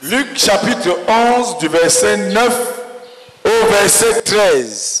 Luc chapitre 11 du verset 9 au verset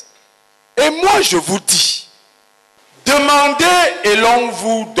 13. Et moi je vous dis, demandez et l'on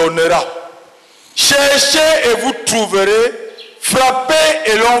vous donnera. Cherchez et vous trouverez. Frappez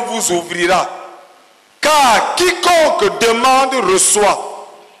et l'on vous ouvrira. Car quiconque demande reçoit.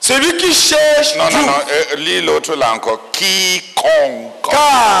 Celui qui cherche... Non, lis l'autre là encore. Quiconque.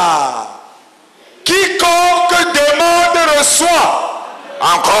 Car quiconque demande reçoit.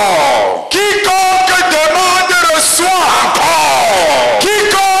 Encore. Quiconque demande reçoit. Encore.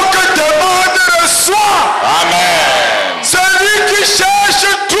 Quiconque demande reçoit. Amen. Celui qui cherche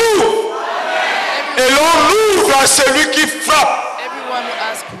trouve. Et l'on ouvre à celui qui frappe.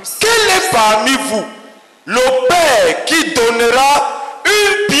 Quel est parmi vous le père qui donnera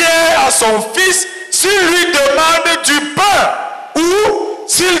une pierre à son fils s'il lui demande du pain? Ou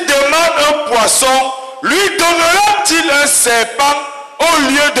s'il demande un poisson, lui donnera-t-il un serpent au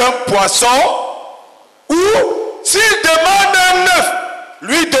lieu d'un poisson? Ou s'il demande un œuf,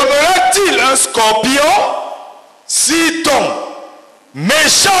 lui donnera-t-il un scorpion? Si donc,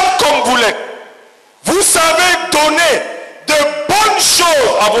 méchant comme vous l'êtes, vous savez donner de bonnes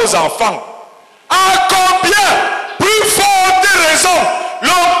choses à vos enfants, à combien plus forte raison le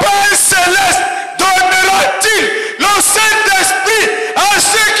Père Céleste donnera-t-il le Saint-Esprit à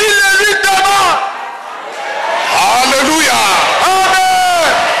ceux qui le lui demandent? Alléluia.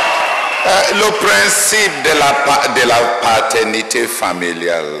 Amen. Le principe de la paternité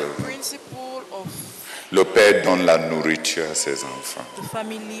familiale. Le Père donne la nourriture à ses enfants. The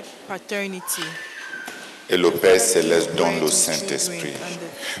family paternity. Et le Père Céleste donne le Saint-Esprit.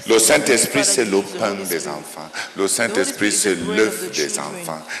 Le Saint-Esprit, c'est le pain des enfants. Le Saint-Esprit, c'est l'œuf des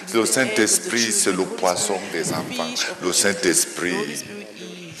enfants. Le Saint-Esprit, c'est le poisson des enfants. Le Saint-Esprit,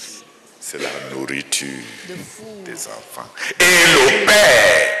 c'est la nourriture des enfants. Et le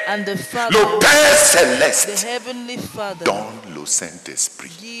Père Céleste donne le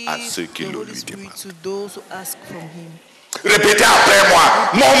Saint-Esprit à ceux qui le lui demandent. Répétez après moi.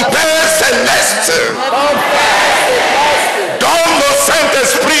 Mon Père Céleste donne le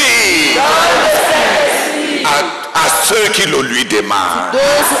Saint-Esprit à ceux qui le lui demandent.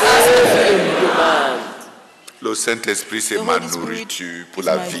 Le Saint-Esprit, c'est ma nourriture pour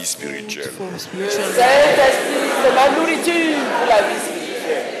la vie spirituelle. Le Saint-Esprit, c'est ma nourriture pour la vie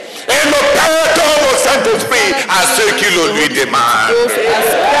spirituelle. Et le Père donne le Saint-Esprit à ceux qui le lui demandent.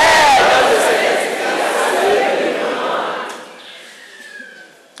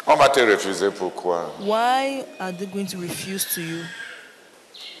 On va te refuser, pourquoi? Why are they going to refuse to you?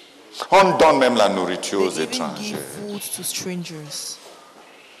 On donne même la nourriture aux étrangers. Food to strangers.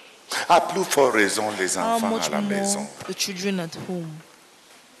 À plus forte raison, les enfants à la maison. The children at home.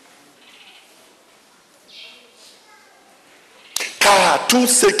 Car tous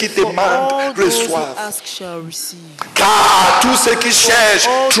ceux qui demandent reçoivent. Car tous ceux qui cherchent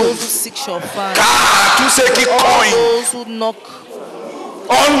trouvent. Car tous ceux qui cognent,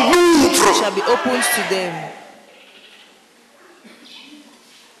 on ouvre. Shall be opened to them.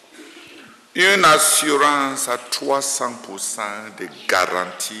 Une assurance à 300% de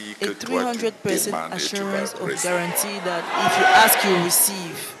garantie que toi tu demandes et tu vas of guarantee that if you ask, you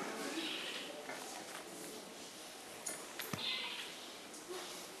receive.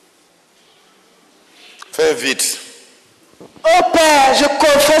 Fais vite. Oh Père, je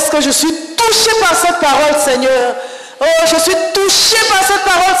confesse que je suis touché par cette parole, Seigneur. Oh, je suis touché par cette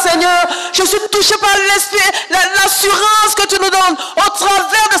parole, Seigneur. Je suis touché par l'assurance que tu nous donnes au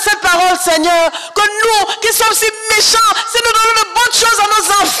travers de cette parole, Seigneur. Que nous, qui sommes si méchants, si nous donnons de bonnes choses à nos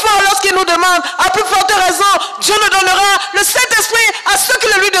enfants lorsqu'ils nous demandent, à plus forte raison, Dieu nous donnera le Saint-Esprit à ceux qui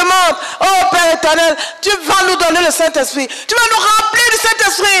le lui demandent. Oh Père éternel, tu vas nous donner le Saint-Esprit. Tu vas nous remplir du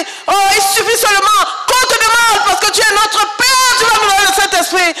Saint-Esprit. Oh, il suffit seulement qu'on te demande parce que tu es notre Père. Tu vas nous donner le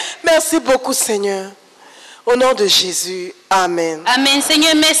Saint-Esprit. Merci beaucoup, Seigneur. Au nom de Jésus, Amen. Amen,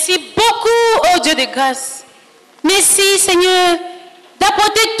 Seigneur. Merci beaucoup, oh Dieu de grâce. Merci, Seigneur,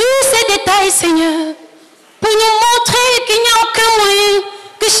 d'apporter tous ces détails, Seigneur, pour nous montrer qu'il n'y a aucun moyen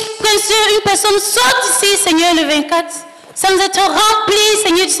que une personne sorte ici, Seigneur, le 24, sans être remplie,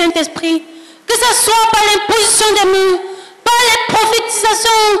 Seigneur, du Saint-Esprit. Que ce soit par l'imposition des mains, par les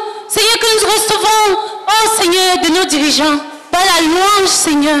prophétisations, Seigneur, que nous recevons, oh Seigneur, de nos dirigeants, par la louange,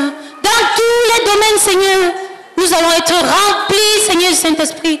 Seigneur. Dans tous les domaines, Seigneur, nous allons être remplis, Seigneur, du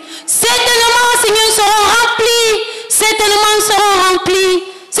Saint-Esprit. Certainement, Seigneur, nous serons remplis. Certainement, nous serons remplis.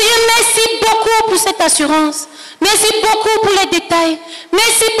 Seigneur, merci beaucoup pour cette assurance. Merci beaucoup pour les détails.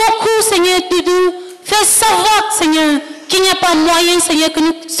 Merci beaucoup, Seigneur, de nous faire savoir, Seigneur, qu'il n'y a pas moyen, Seigneur, que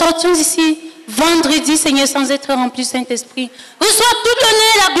nous sortions ici vendredi, Seigneur, sans être remplis du Saint-Esprit. Reçois tout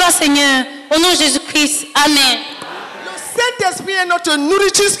l'honneur et la gloire, Seigneur, au nom de Jésus-Christ. Amen. Le Saint-Esprit est notre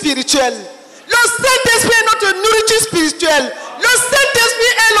nourriture spirituelle. Le Saint-Esprit est notre nourriture spirituelle. Le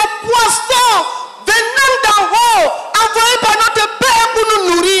Saint-Esprit est le poisson venant d'en haut, envoyé par notre Père pour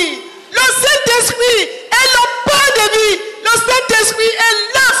nous nourrir. Le Saint-Esprit est le pain de vie. Le Saint-Esprit est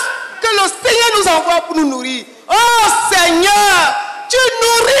l'œuf que le Seigneur nous envoie pour nous nourrir. Oh Seigneur, tu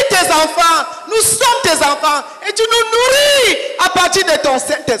nourris tes enfants. Nous sommes tes enfants. Et tu nous nourris à partir de ton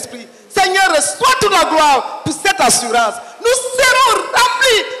Saint-Esprit. Seigneur, reçois toute la gloire pour cette assurance. Nous serons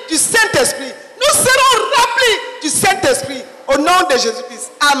remplis du Saint-Esprit. Nous serons remplis du Saint-Esprit. Au nom de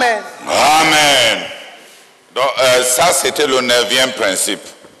Jésus-Christ. Amen. Amen. Donc, ça, c'était le 9e principe.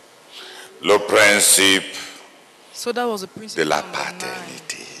 Le principe de la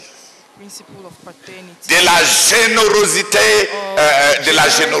paternité. De la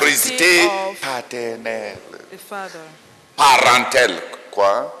générosité, paternelle. Parentale.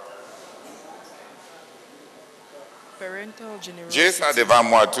 Quoi? J'ai ça devant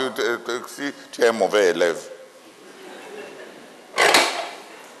moi. Si tu es un mauvais élève.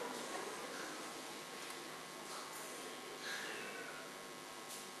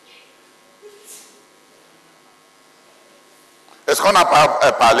 Est-ce qu'on n'a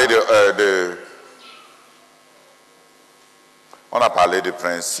pas parlé on a parlé du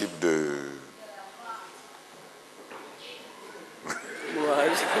principe de...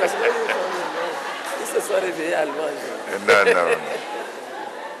 Il se soit réveillé à louange.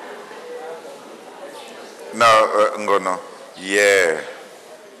 Non, Ngono. Hier,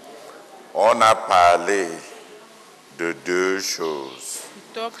 on a parlé de deux choses.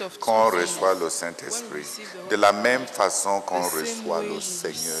 Qu'on reçoit le Saint-Esprit de la même façon qu'on reçoit le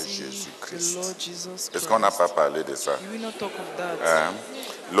Seigneur Jésus-Christ. Est-ce qu'on n'a pas parlé de ça?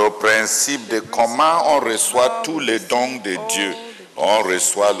 Le principe de comment on reçoit tous les dons de Dieu. On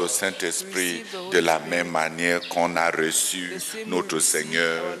reçoit le Saint-Esprit de la même manière qu'on a reçu notre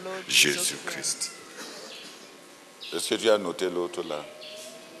Seigneur Jésus-Christ. Est-ce que tu as noté l'autre là?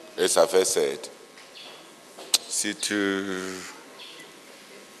 Et ça fait 7. Si tu...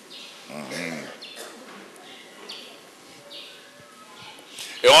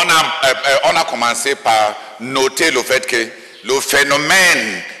 Et on a commencé par noter le fait que le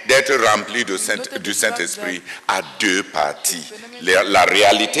phénomène d'être rempli du Saint-Esprit a deux parties. La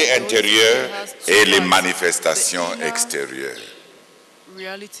réalité intérieure et les manifestations extérieures.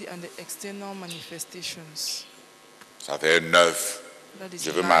 Ça fait 9.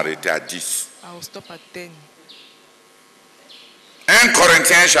 Je vais m'arrêter à 10. 1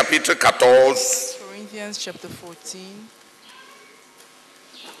 Corinthiens chapitre 14.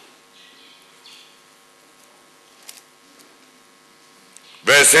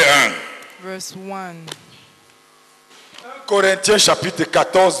 Verset 1. Verse 1. Corinthiens chapitre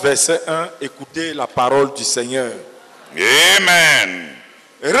 14, verset 1. Écoutez la parole du Seigneur. Amen.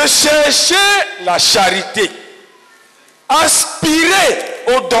 Recherchez la charité.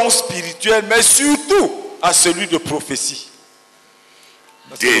 Aspirez aux dons spirituels, mais surtout à celui de prophétie.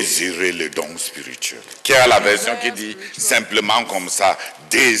 Désirez les dons spirituels. Qui a la version qui dit simplement comme ça,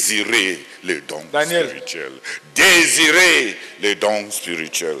 désirez les dons spirituels. Désirez les dons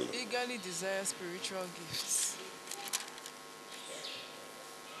spirituels. Eagerly desire spiritual gifts.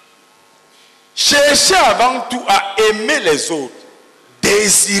 Cherchez avant tout à aimer les autres.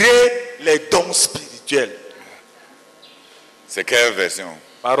 Désirez les dons spirituels. C'est quelle version?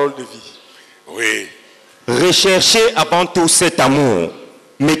 Parole de vie. Oui. Recherchez avant tout cet amour.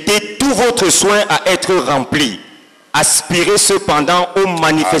 Mettez tout votre soin à être rempli. Aspirez cependant aux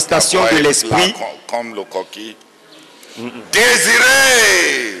manifestations de l'esprit. Comme le coquille.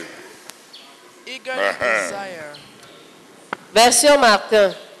 Désirez. Version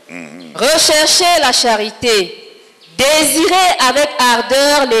Martin. Recherchez la charité. Désirez avec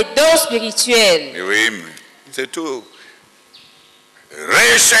ardeur les dons spirituels. Oui, c'est tout.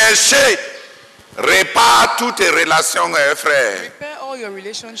 Recherchez. Répare toutes tes relations, frères.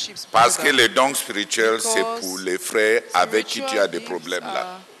 Parce que les dons spirituels, c'est pour les frères avec qui tu as des problèmes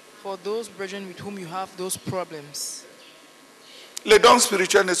là. Les dons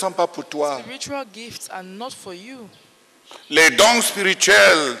spirituels ne sont pas pour toi. Les dons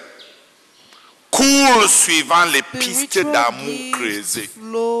spirituels coulent suivant les pistes d'amour creusées.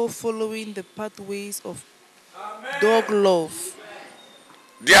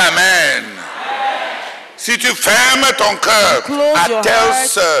 Dis Amen. Si tu fermes ton cœur à telle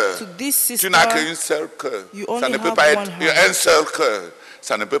sœur, tu n'as qu'une seule cœur. Ça ne peut pas être un seul cœur.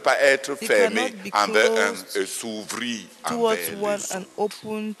 Ça ne peut pas être fermé envers un et s'ouvrir envers les autres.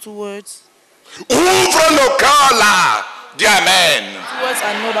 Ouvre le cœur là. Dis Amen.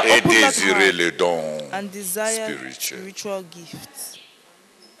 Et désirer les dons spirituels.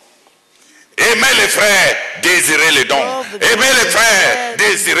 Aimez les frères, désirez les dons. Aimez les frères,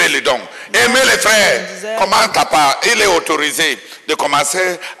 désirez les dons. Aimez les frères. Comment ta part? Il est autorisé de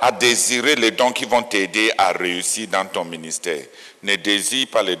commencer à désirer les dons qui vont t'aider à réussir dans ton ministère. Ne désire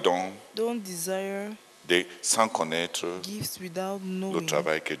pas les dons sans connaître le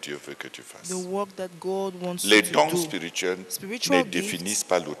travail que Dieu veut que tu fasses. Les dons spirituels ne définissent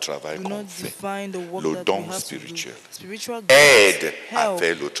pas le travail qu'on fait. Le don spirituel aide à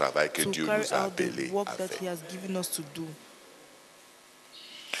faire le travail que Dieu nous a appelés à faire.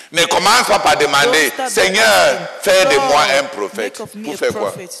 Ne commence pas par demander, Seigneur, fais de moi un prophète. Pour faire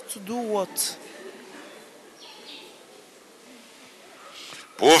quoi?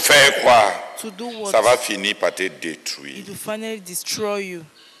 Pour faire quoi? Ça va finir par te détruire.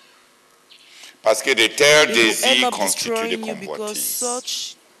 Parce que de tels désirs constituent des convoitises.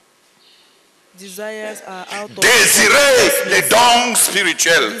 Désirez les dons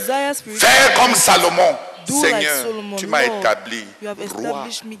spirituels. Faire comme Salomon. Seigneur, tu m'as établi roi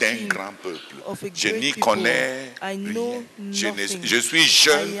d'un grand peuple. Je n'y connais rien. Je suis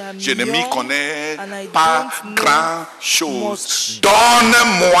jeune, je ne m'y connais pas grand-chose.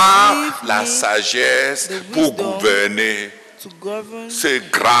 Donne-moi la sagesse pour gouverner ce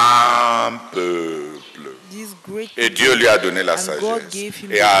grand peuple. Et Dieu lui a donné la sagesse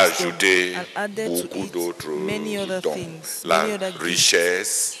et a ajouté beaucoup d'autres dons. La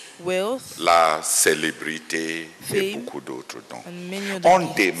richesse, la célébrité et beaucoup d'autres dons. On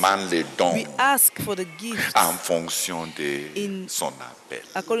demande les dons en fonction de son appel.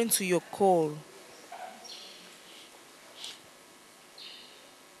 According to your call.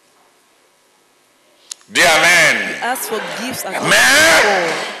 Dis Amen. Ask for gifts according Mais to your call.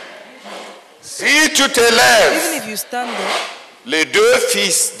 Si tu te lèves, even if you stand up, les deux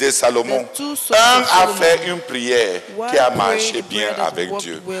fils de Salomon, un a fait une prière qui a marché bien avec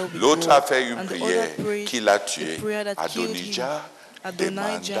Dieu. L'autre a fait une prière qui l'a tué. Adonijah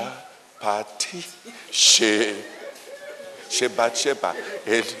demanda partie chez Bathsheba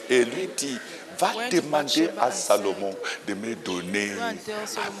et lui dit, va demander à Salomon de me donner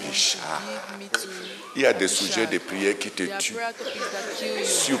Abishag. Il y a des sujets de prière qui te tuent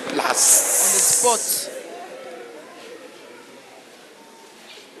sur place.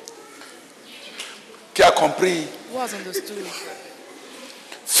 Qui a compris?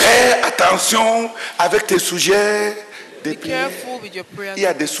 Fais attention avec tes sujets de prière. Il y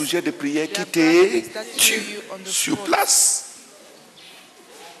a des sujets de prière qui te tuent sur place.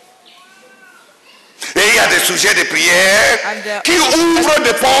 Et il y a des sujets de prière qui ouvrent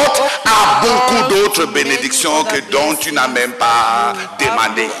des portes à beaucoup d'autres bénédictions dont tu n'as même pas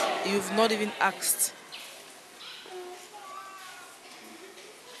demandé.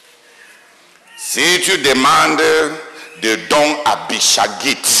 Si tu demandes des dons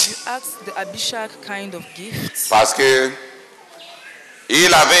abishagites, ask the Abishag kind of gift, parce que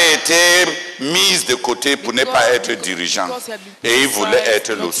il avait été mis de côté pour ne pas être dirigeant et il voulait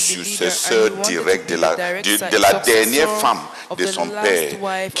être le successeur direct de la dernière femme de son père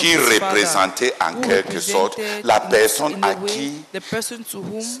qui représentait en quelque sorte la personne à qui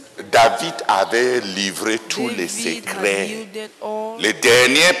David avait livré tous les secrets. Les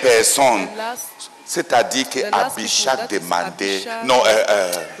dernières personnes, c'est-à-dire qu'Abishag demandait, non,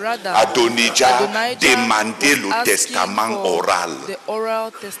 Adonijah demandait le testament oral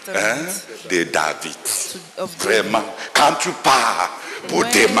de David. Vraiment, quand tu pars pour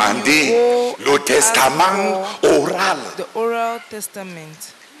demander le testament oral,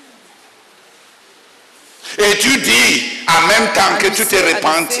 et tu dis en même temps que tu t'es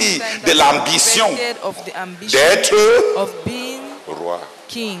repenti de l'ambition d'être roi.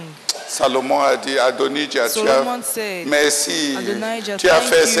 Salomon a dit, Adonijah, merci, tu as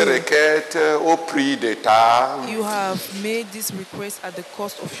fait ces requêtes au prix de ta.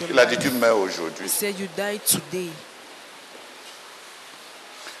 Il a dit, tu meurs aujourd'hui.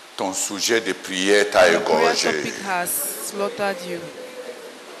 Ton sujet de prière t'a égorgé.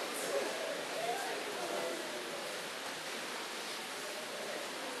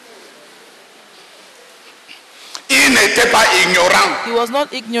 Il n'était pas ignorant.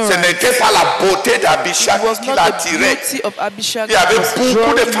 Ce n'était pas la beauté d'Abishag qui l'attirait. Il y avait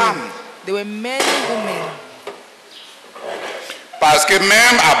beaucoup de femmes. Parce que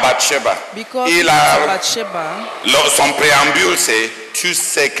même à Bathsheba, son préambule c'est tu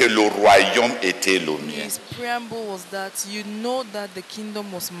sais que le royaume était le mien.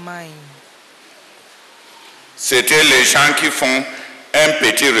 C'était les gens qui font un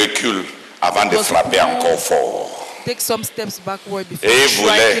petit recul avant de frapper encore fort. Take some steps backward before Et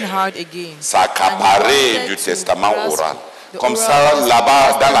striking hard again. S'accaparer du testament oral. Comme ça,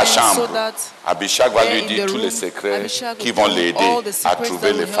 là-bas, dans la chambre, Abishag va lui dire tous les secrets qui vont l'aider à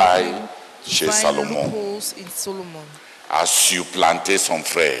trouver les failles chez Salomon, à supplanter son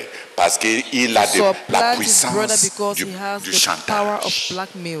frère, parce qu'il a la puissance du chantage.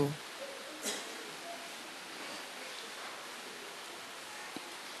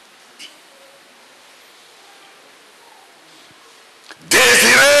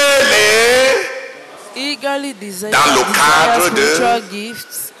 Dans le cadre de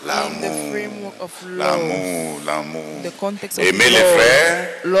l'amour. Aimer les frères,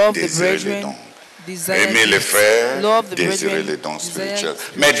 désirer les dons. Aimer les frères, désirer les dons spirituels.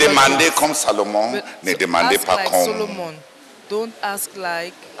 Mais demandez comme Salomon, ne demandez pas comme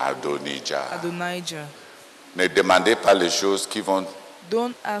Adonijah. Ne demandez pas les choses qui vont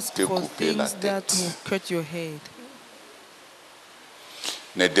te couper la tête.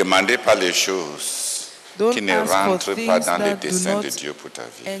 Ne demandez pas les choses qui ne rentrent pas dans les desseins de Dieu pour ta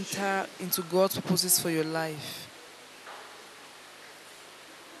vie. Enter into God's purposes for your life.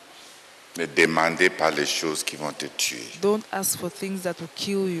 Ne demandez pas les choses qui vont te tuer. Don't ask for things that will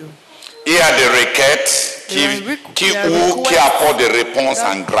kill you. Il y a des requêtes qui apportent des réponses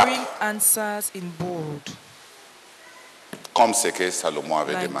en grappe. Comme ce que Salomon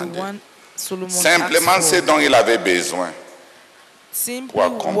avait demandé. Simplement ce dont il avait besoin. Pour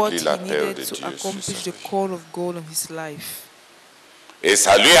accomplir l'appel de Dieu. Et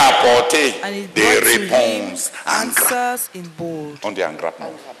ça lui a apporté des réponses en grappe. On dit en grappe,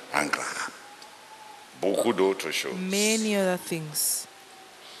 non? En grappe. Beaucoup d'autres choses.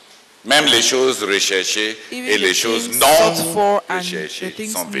 Même les choses recherchées et les choses non recherchées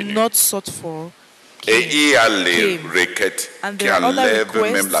sont venues. Et il y a les requêtes qui enlèvent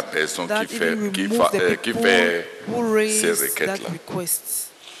même la personne qui fait ces requêtes-là.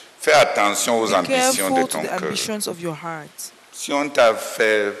 Fais attention aux ambitions de ton cœur. Si on t'a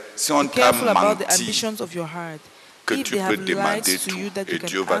menti, que tu peux demander tout et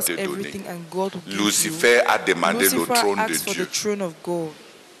Dieu va te donner. Lucifer a demandé le trône de Dieu.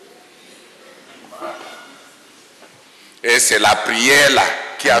 Et c'est la prière là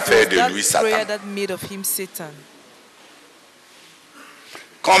qui a fait de lui Satan.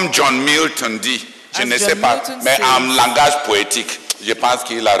 Comme John Milton dit, je ne sais pas, mais en langage poétique, je pense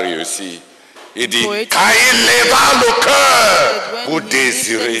qu'il a réussi. Il dit, quand il leva le cœur pour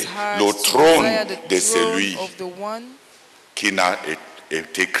désirer le trône de celui qui n'a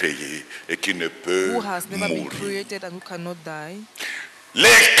été créé et qui ne peut mourir.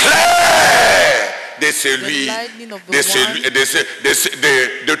 L'éclair celui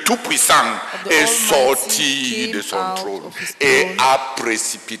de tout-puissant est sorti de son trône et a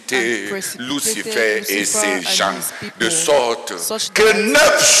précipité Lucifer et ses gens, de sorte que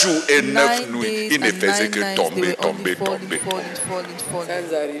 9 jours et 9 nuits, il ne faisait que tomber.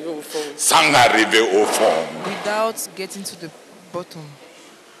 Sans arriver au fond. Without getting to the bottom.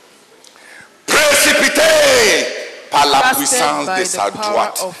 Précipités par la puissance de sa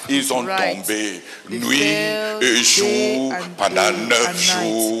droite, ils ont tombé nuit et jour pendant 9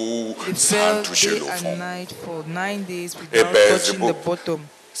 jours sans toucher le fond. Et Belzébuth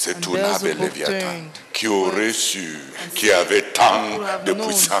se tourna vers Léviathan, qui aurait su qu'il avait tant de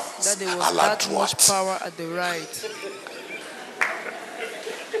puissance à la droite.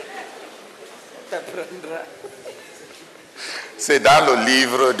 C'est dans le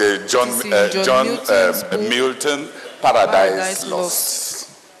livre de John Milton, Paradise Lost.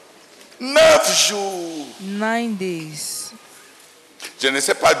 9 jours. 9 days. Je ne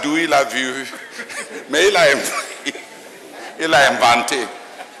sais pas d'où il a vu, mais il a inventé.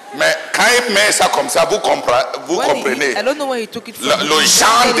 Mais quand il met ça comme ça, vous comprenez I don't know where he took it from. le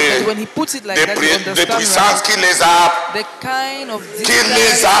genre de puissance qui les a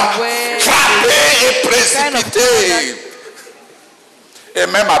frappés et précipités. Et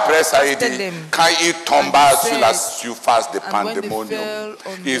même après ça, il dit, quand il tomba sur la surface de pandémonium,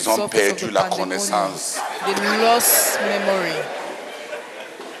 ils ont perdu la connaissance. They lost memory.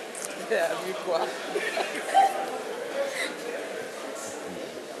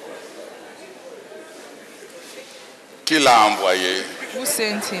 Qui l'a envoyé? Who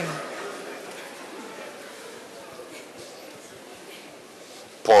sent him?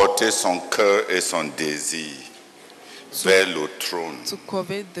 Porter son cœur et son désir vers le trône. To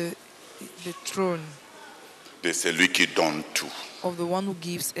covet the throne de celui qui donne tout. Of the one who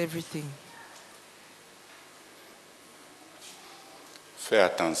gives everything. Fais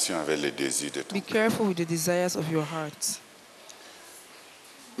attention avec les désirs de ton cœur. Be careful with the desires of your heart.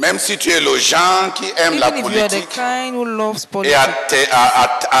 Même si tu es le genre qui aime la politique et à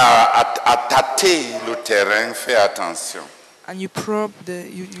tâter le terrain, fais attention.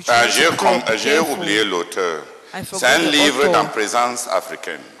 J'ai oublié l'auteur. C'est un livre dans Présence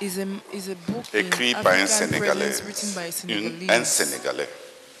africaine, écrit par un Sénégalais.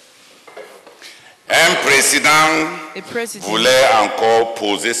 Un président voulait encore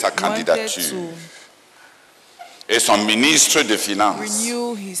poser sa candidature. Et son ministre des Finances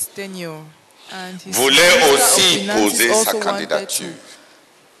voulait aussi poser sa candidature.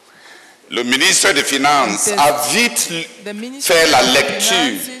 Le ministre des Finances a vite fait la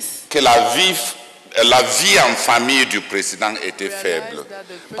lecture que la vie en famille du président était faible.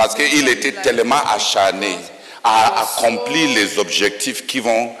 Parce qu'il était tellement acharné à accomplir les objectifs qui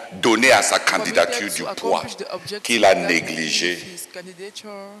vont donner à sa candidature du poids qu'il a négligé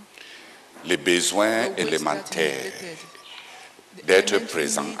les besoins élémentaires d'être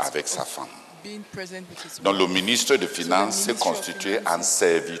présent avec sa femme. Donc le ministre des Finances s'est constitué en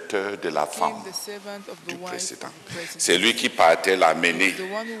serviteur de la femme du président. C'est lui qui partait l'amener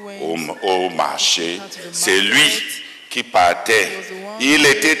au marché. C'est lui qui partait. Il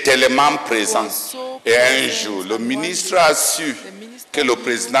était tellement présent. Et un jour, le ministre a su que le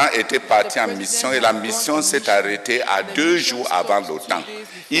président était parti en mission et la mission s'est arrêtée à 2 jours avant le temps.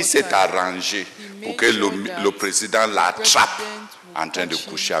 Il s'est arrangé pour que le président l'attrape en train de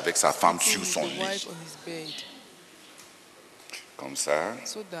coucher avec sa femme sur son lit. Comme ça,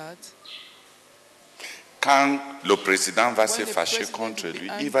 quand le président va se fâcher contre lui,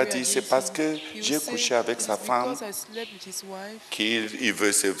 il va dire c'est parce que j'ai couché avec sa femme qu'il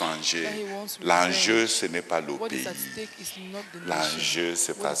veut se venger. L'enjeu, ce n'est pas le pays. L'enjeu,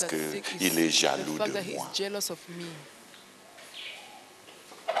 c'est parce qu'il est jaloux de moi.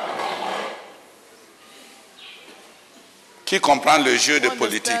 Qui comprend le jeu de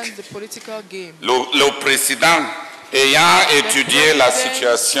politique? Le président, ayant étudié la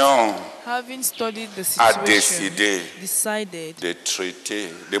situation, a décidé de traiter,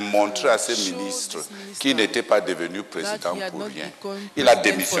 de montrer à ses ministres qu'il n'était pas devenu président pour rien. Il a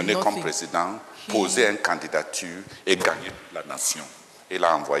démissionné comme président, posé une candidature et gagné la nation. Il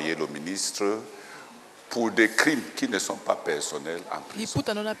a envoyé le ministre pour des crimes qui ne sont pas personnels en prison. He put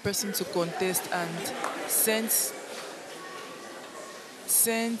another person to contest and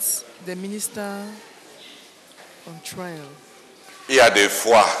sent the minister on trial. Il y a des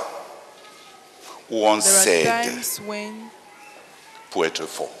fois où on cède pour être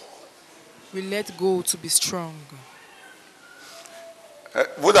fort. We let go to be strong.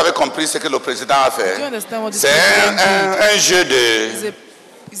 Vous avez compris ce que le président a fait? C'est un jeu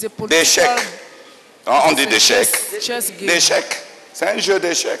d'échecs. On dit d'échecs. D'échecs. C'est un jeu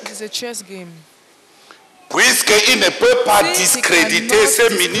d'échecs. Puisqu'il ne peut pas discréditer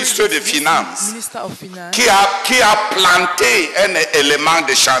ce ministre des Finances qui a planté un élément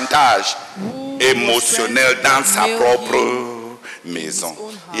de chantage émotionnel dans sa propre maison.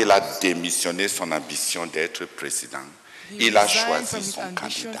 Il a démissionné son ambition d'être président. Il a choisi son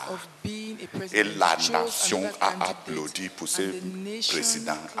candidat. Et la nation a applaudi pour ce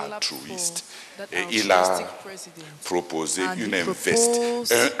président altruiste. Et il a proposé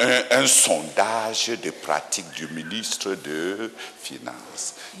un sondage de pratique du ministre de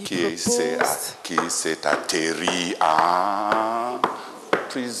Finances qui s'est atterri en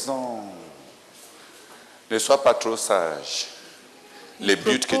prison. Ne sois pas trop sage. Les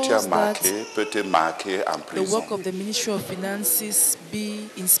buts que tu as marqués peuvent te marquer en prison. The work of the Ministry of Finances be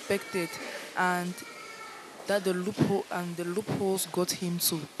inspected, and that the loopholes got him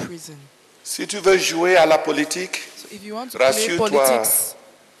to prison. Si tu veux jouer à la politique, rassure-toi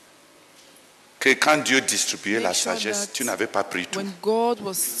que quand Dieu distribuait la sagesse, tu n'avais pas pris tout. When God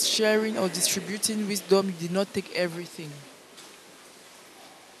was sharing or distributing wisdom, you did not take everything.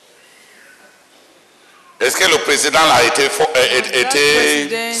 Est-ce que le président a été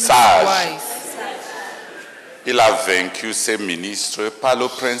sage? Il a vaincu ses ministres par le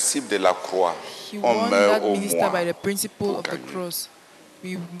principe de la croix. On meurt au moins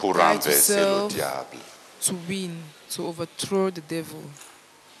pour renverser le diable. To win, to overthrow the devil.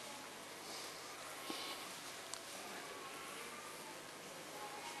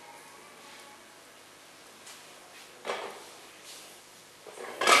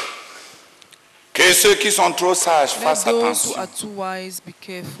 Que ceux qui sont trop sages fassent attention. Who are too wise, be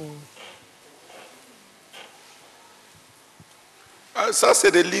careful. Ça,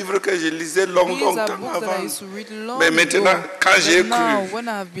 c'est des livres que je lisais longtemps avant. Mais maintenant, quand j'ai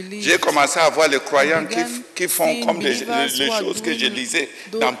cru, j'ai commencé à voir les croyants qui font comme les choses que je lisais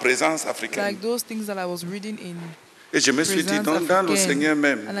dans Présence africaine. Et je me suis dit, dans le Seigneur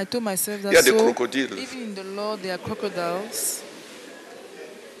même, il y a des crocodiles.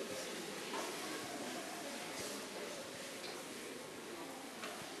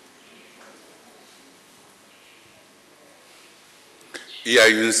 Il y a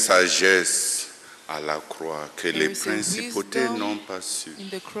une sagesse à la croix que les principautés n'ont pas su.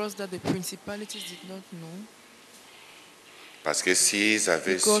 Parce que s'ils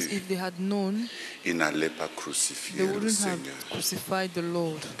avaient su, ils n'allaient pas crucifier le Seigneur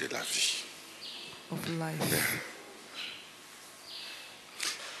de la vie.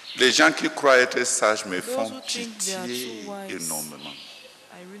 Les gens qui croient être sages me font pitié énormément.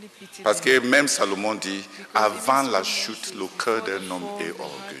 Parce que même Salomon dit, avant la chute, le cœur d'un homme est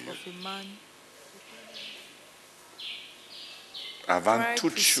orgueilleux. Avant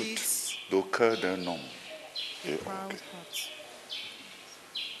toute chute, le cœur d'un homme est orgueilleux.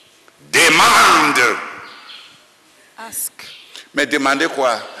 Demande. Mais demandez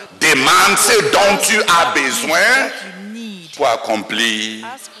quoi? Demande ce dont tu as besoin pour accomplir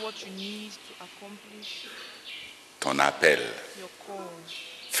ton appel.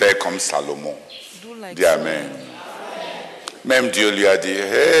 Fais comme Salomon. Dis Amen. Même Dieu lui a dit,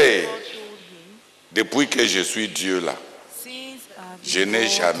 hey, depuis que je suis Dieu là, je n'ai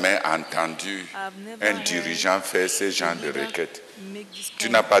jamais entendu un dirigeant faire ce genre de requête. Tu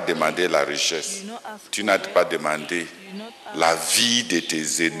n'as pas demandé la richesse. Tu n'as pas demandé la vie de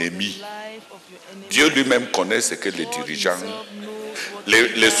tes ennemis. Dieu lui-même connaît ce que les dirigeants,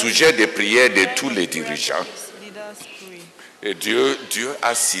 le sujet de prière de tous les dirigeants. Et Dieu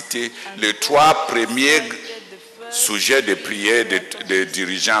a cité les 3 premiers sujets de prière des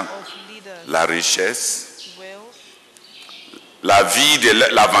dirigeants. La richesse, la vie de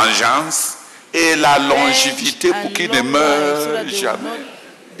la vengeance et la longévité pour qu'ils ne meurent jamais.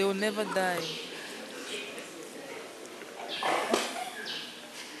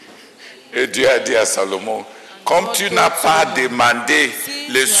 Et Dieu a dit à Salomon, comme tu n'as pas demandé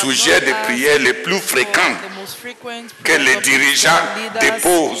les sujets de prière les plus fréquents que les dirigeants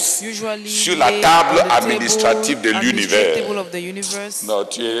déposent sur la table administrative de l'univers. Non,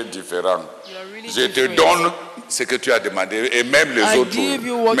 tu es différent. Je te donne ce que tu as demandé et même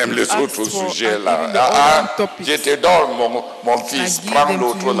les autres sujets là. Je te donne mon fils, prends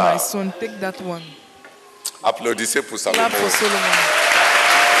l'autre là. Applaudissez pour Salomon.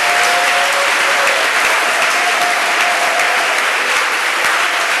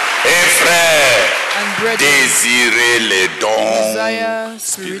 Et frères, désirez les dons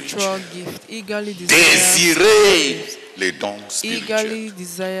spirituels. Désirez les dons spirituels.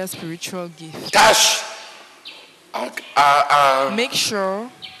 Tâche make sure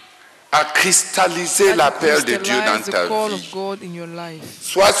à cristalliser l'appel de Dieu dans ta vie.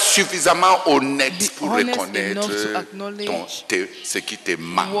 Sois suffisamment honnête pour reconnaître ce qui te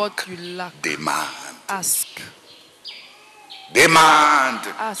manque. Demande. Demande.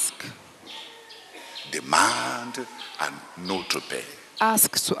 Demande à notre Père.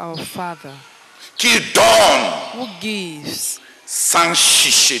 Ask to our Father. Qui donne. Who gives. Sans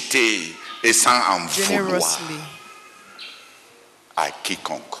chicheter et sans en vouloir à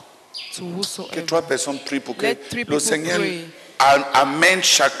quiconque. Que 3 personnes prient pour que le Seigneur amène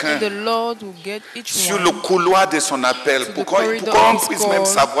chacun sur le couloir de son appel. Pourquoi on puisse même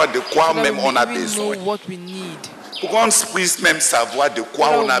savoir de quoi même on a besoin. Pourquoi on puisse même savoir de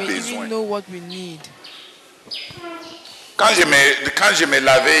quoi on a besoin. Quand je me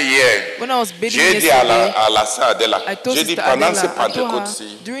lavais hier, j'ai dit à la sœur Adela, j'ai dit pendant ce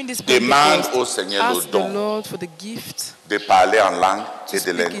Pentecôte-ci, demande au Seigneur le don de parler en langue et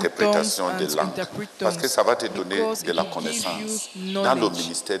de l'interprétation des langues. Parce que ça va te donner de la connaissance dans le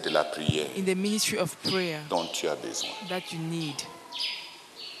ministère de la prière dont tu as besoin.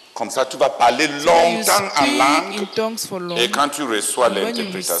 Comme ça, tu vas parler longtemps en langue et quand tu reçois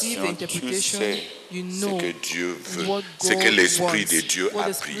l'interprétation, tu sais ce que Dieu veut, ce que l'Esprit de Dieu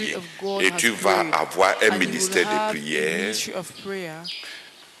a prié. Et tu vas avoir un ministère de prière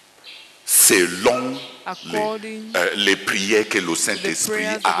selon les prières que le Saint-Esprit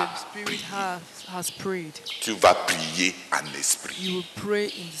a priées. Tu vas prier en esprit.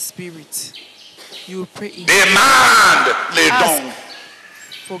 Demande les dons.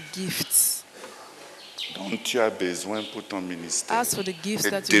 For gifts. dont tu as besoin pour ton ministère. Ask for the gifts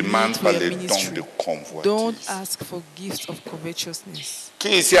that Ne you demande need pas for your les dons ministry. de convoitise. Don't ask for gifts of covetousness. Qui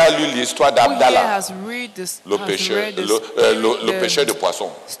ici a lu l'histoire Who here d'Abdallah, has read this, le has pêcheur, read the le pêcheur de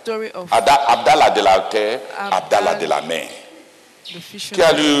poissons? story of Abdallah de la terre, Abdallah de la mer. the fisherman? Qui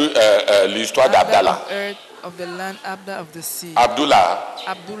a lu l'histoire d'Abdallah? of earth, of the land, Abda of the sea. Abdullah.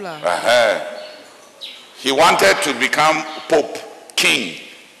 Abdullah. He wanted to become pope, king,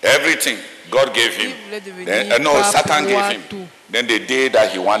 everything God gave him. No, Satan gave him. Then the day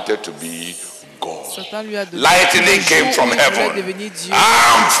that he wanted to be God, lightning came from heaven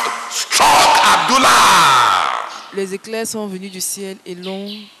and struck Abdullah. Les éclairs sont venus du ciel et l'ont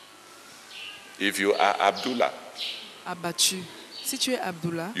If you are Abdullah, abattu. Si tu es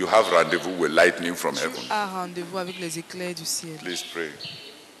Abdullah, you have rendezvous with lightning from heaven. tu as rendez-vous avec les éclairs du ciel. Please pray.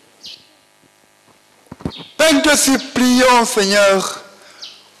 Père, nous te supplions, Seigneur.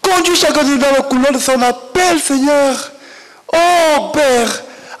 Conduis chacun de nous dans le couloir de son appel, Seigneur. Oh, Père,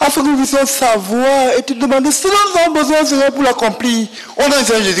 afin que nous puissions savoir et te demander ce dont nous avons besoin, Seigneur, pour l'accomplir. Au nom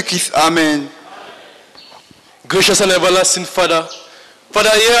de Jésus-Christ. Amen. Gracious and everlasting Father,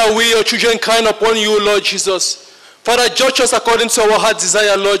 Father, here are we, your children, crying upon you, Lord Jesus. Father, judge us according to our heart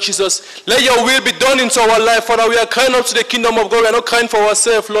desire, Lord Jesus. Let your will be done into our life. Father, we are crying up to the kingdom of God. We are not crying for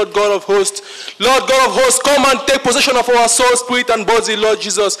ourselves, Lord God of hosts. Lord God of hosts, come and take possession of our soul, spirit, and body, Lord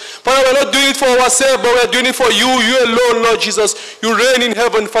Jesus. Father, we are not doing it for ourselves, but we are doing it for you alone, Lord Jesus. You reign in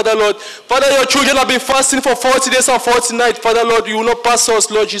heaven, Father, Lord. Father, your children have been fasting for 40 days and 40 nights. Father, Lord, you will not pass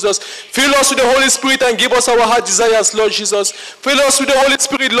us, Lord Jesus. Fill us with the Holy Spirit and give us our heart desires, Lord Jesus. Fill us with the Holy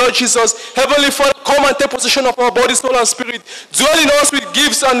Spirit, Lord Jesus. Heavenly Father, come and take possession of our body, soul, and spirit. Dwell in us with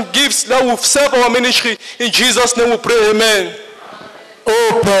gifts and gifts that will serve our ministry. In Jesus' name we pray, amen.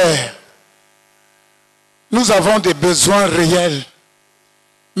 Oh Père, nous avons des besoins réels.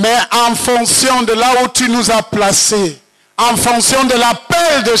 Mais en fonction de là où tu nous as placés, en fonction de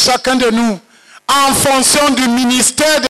l'appel de chacun de nous, en fonction du ministère de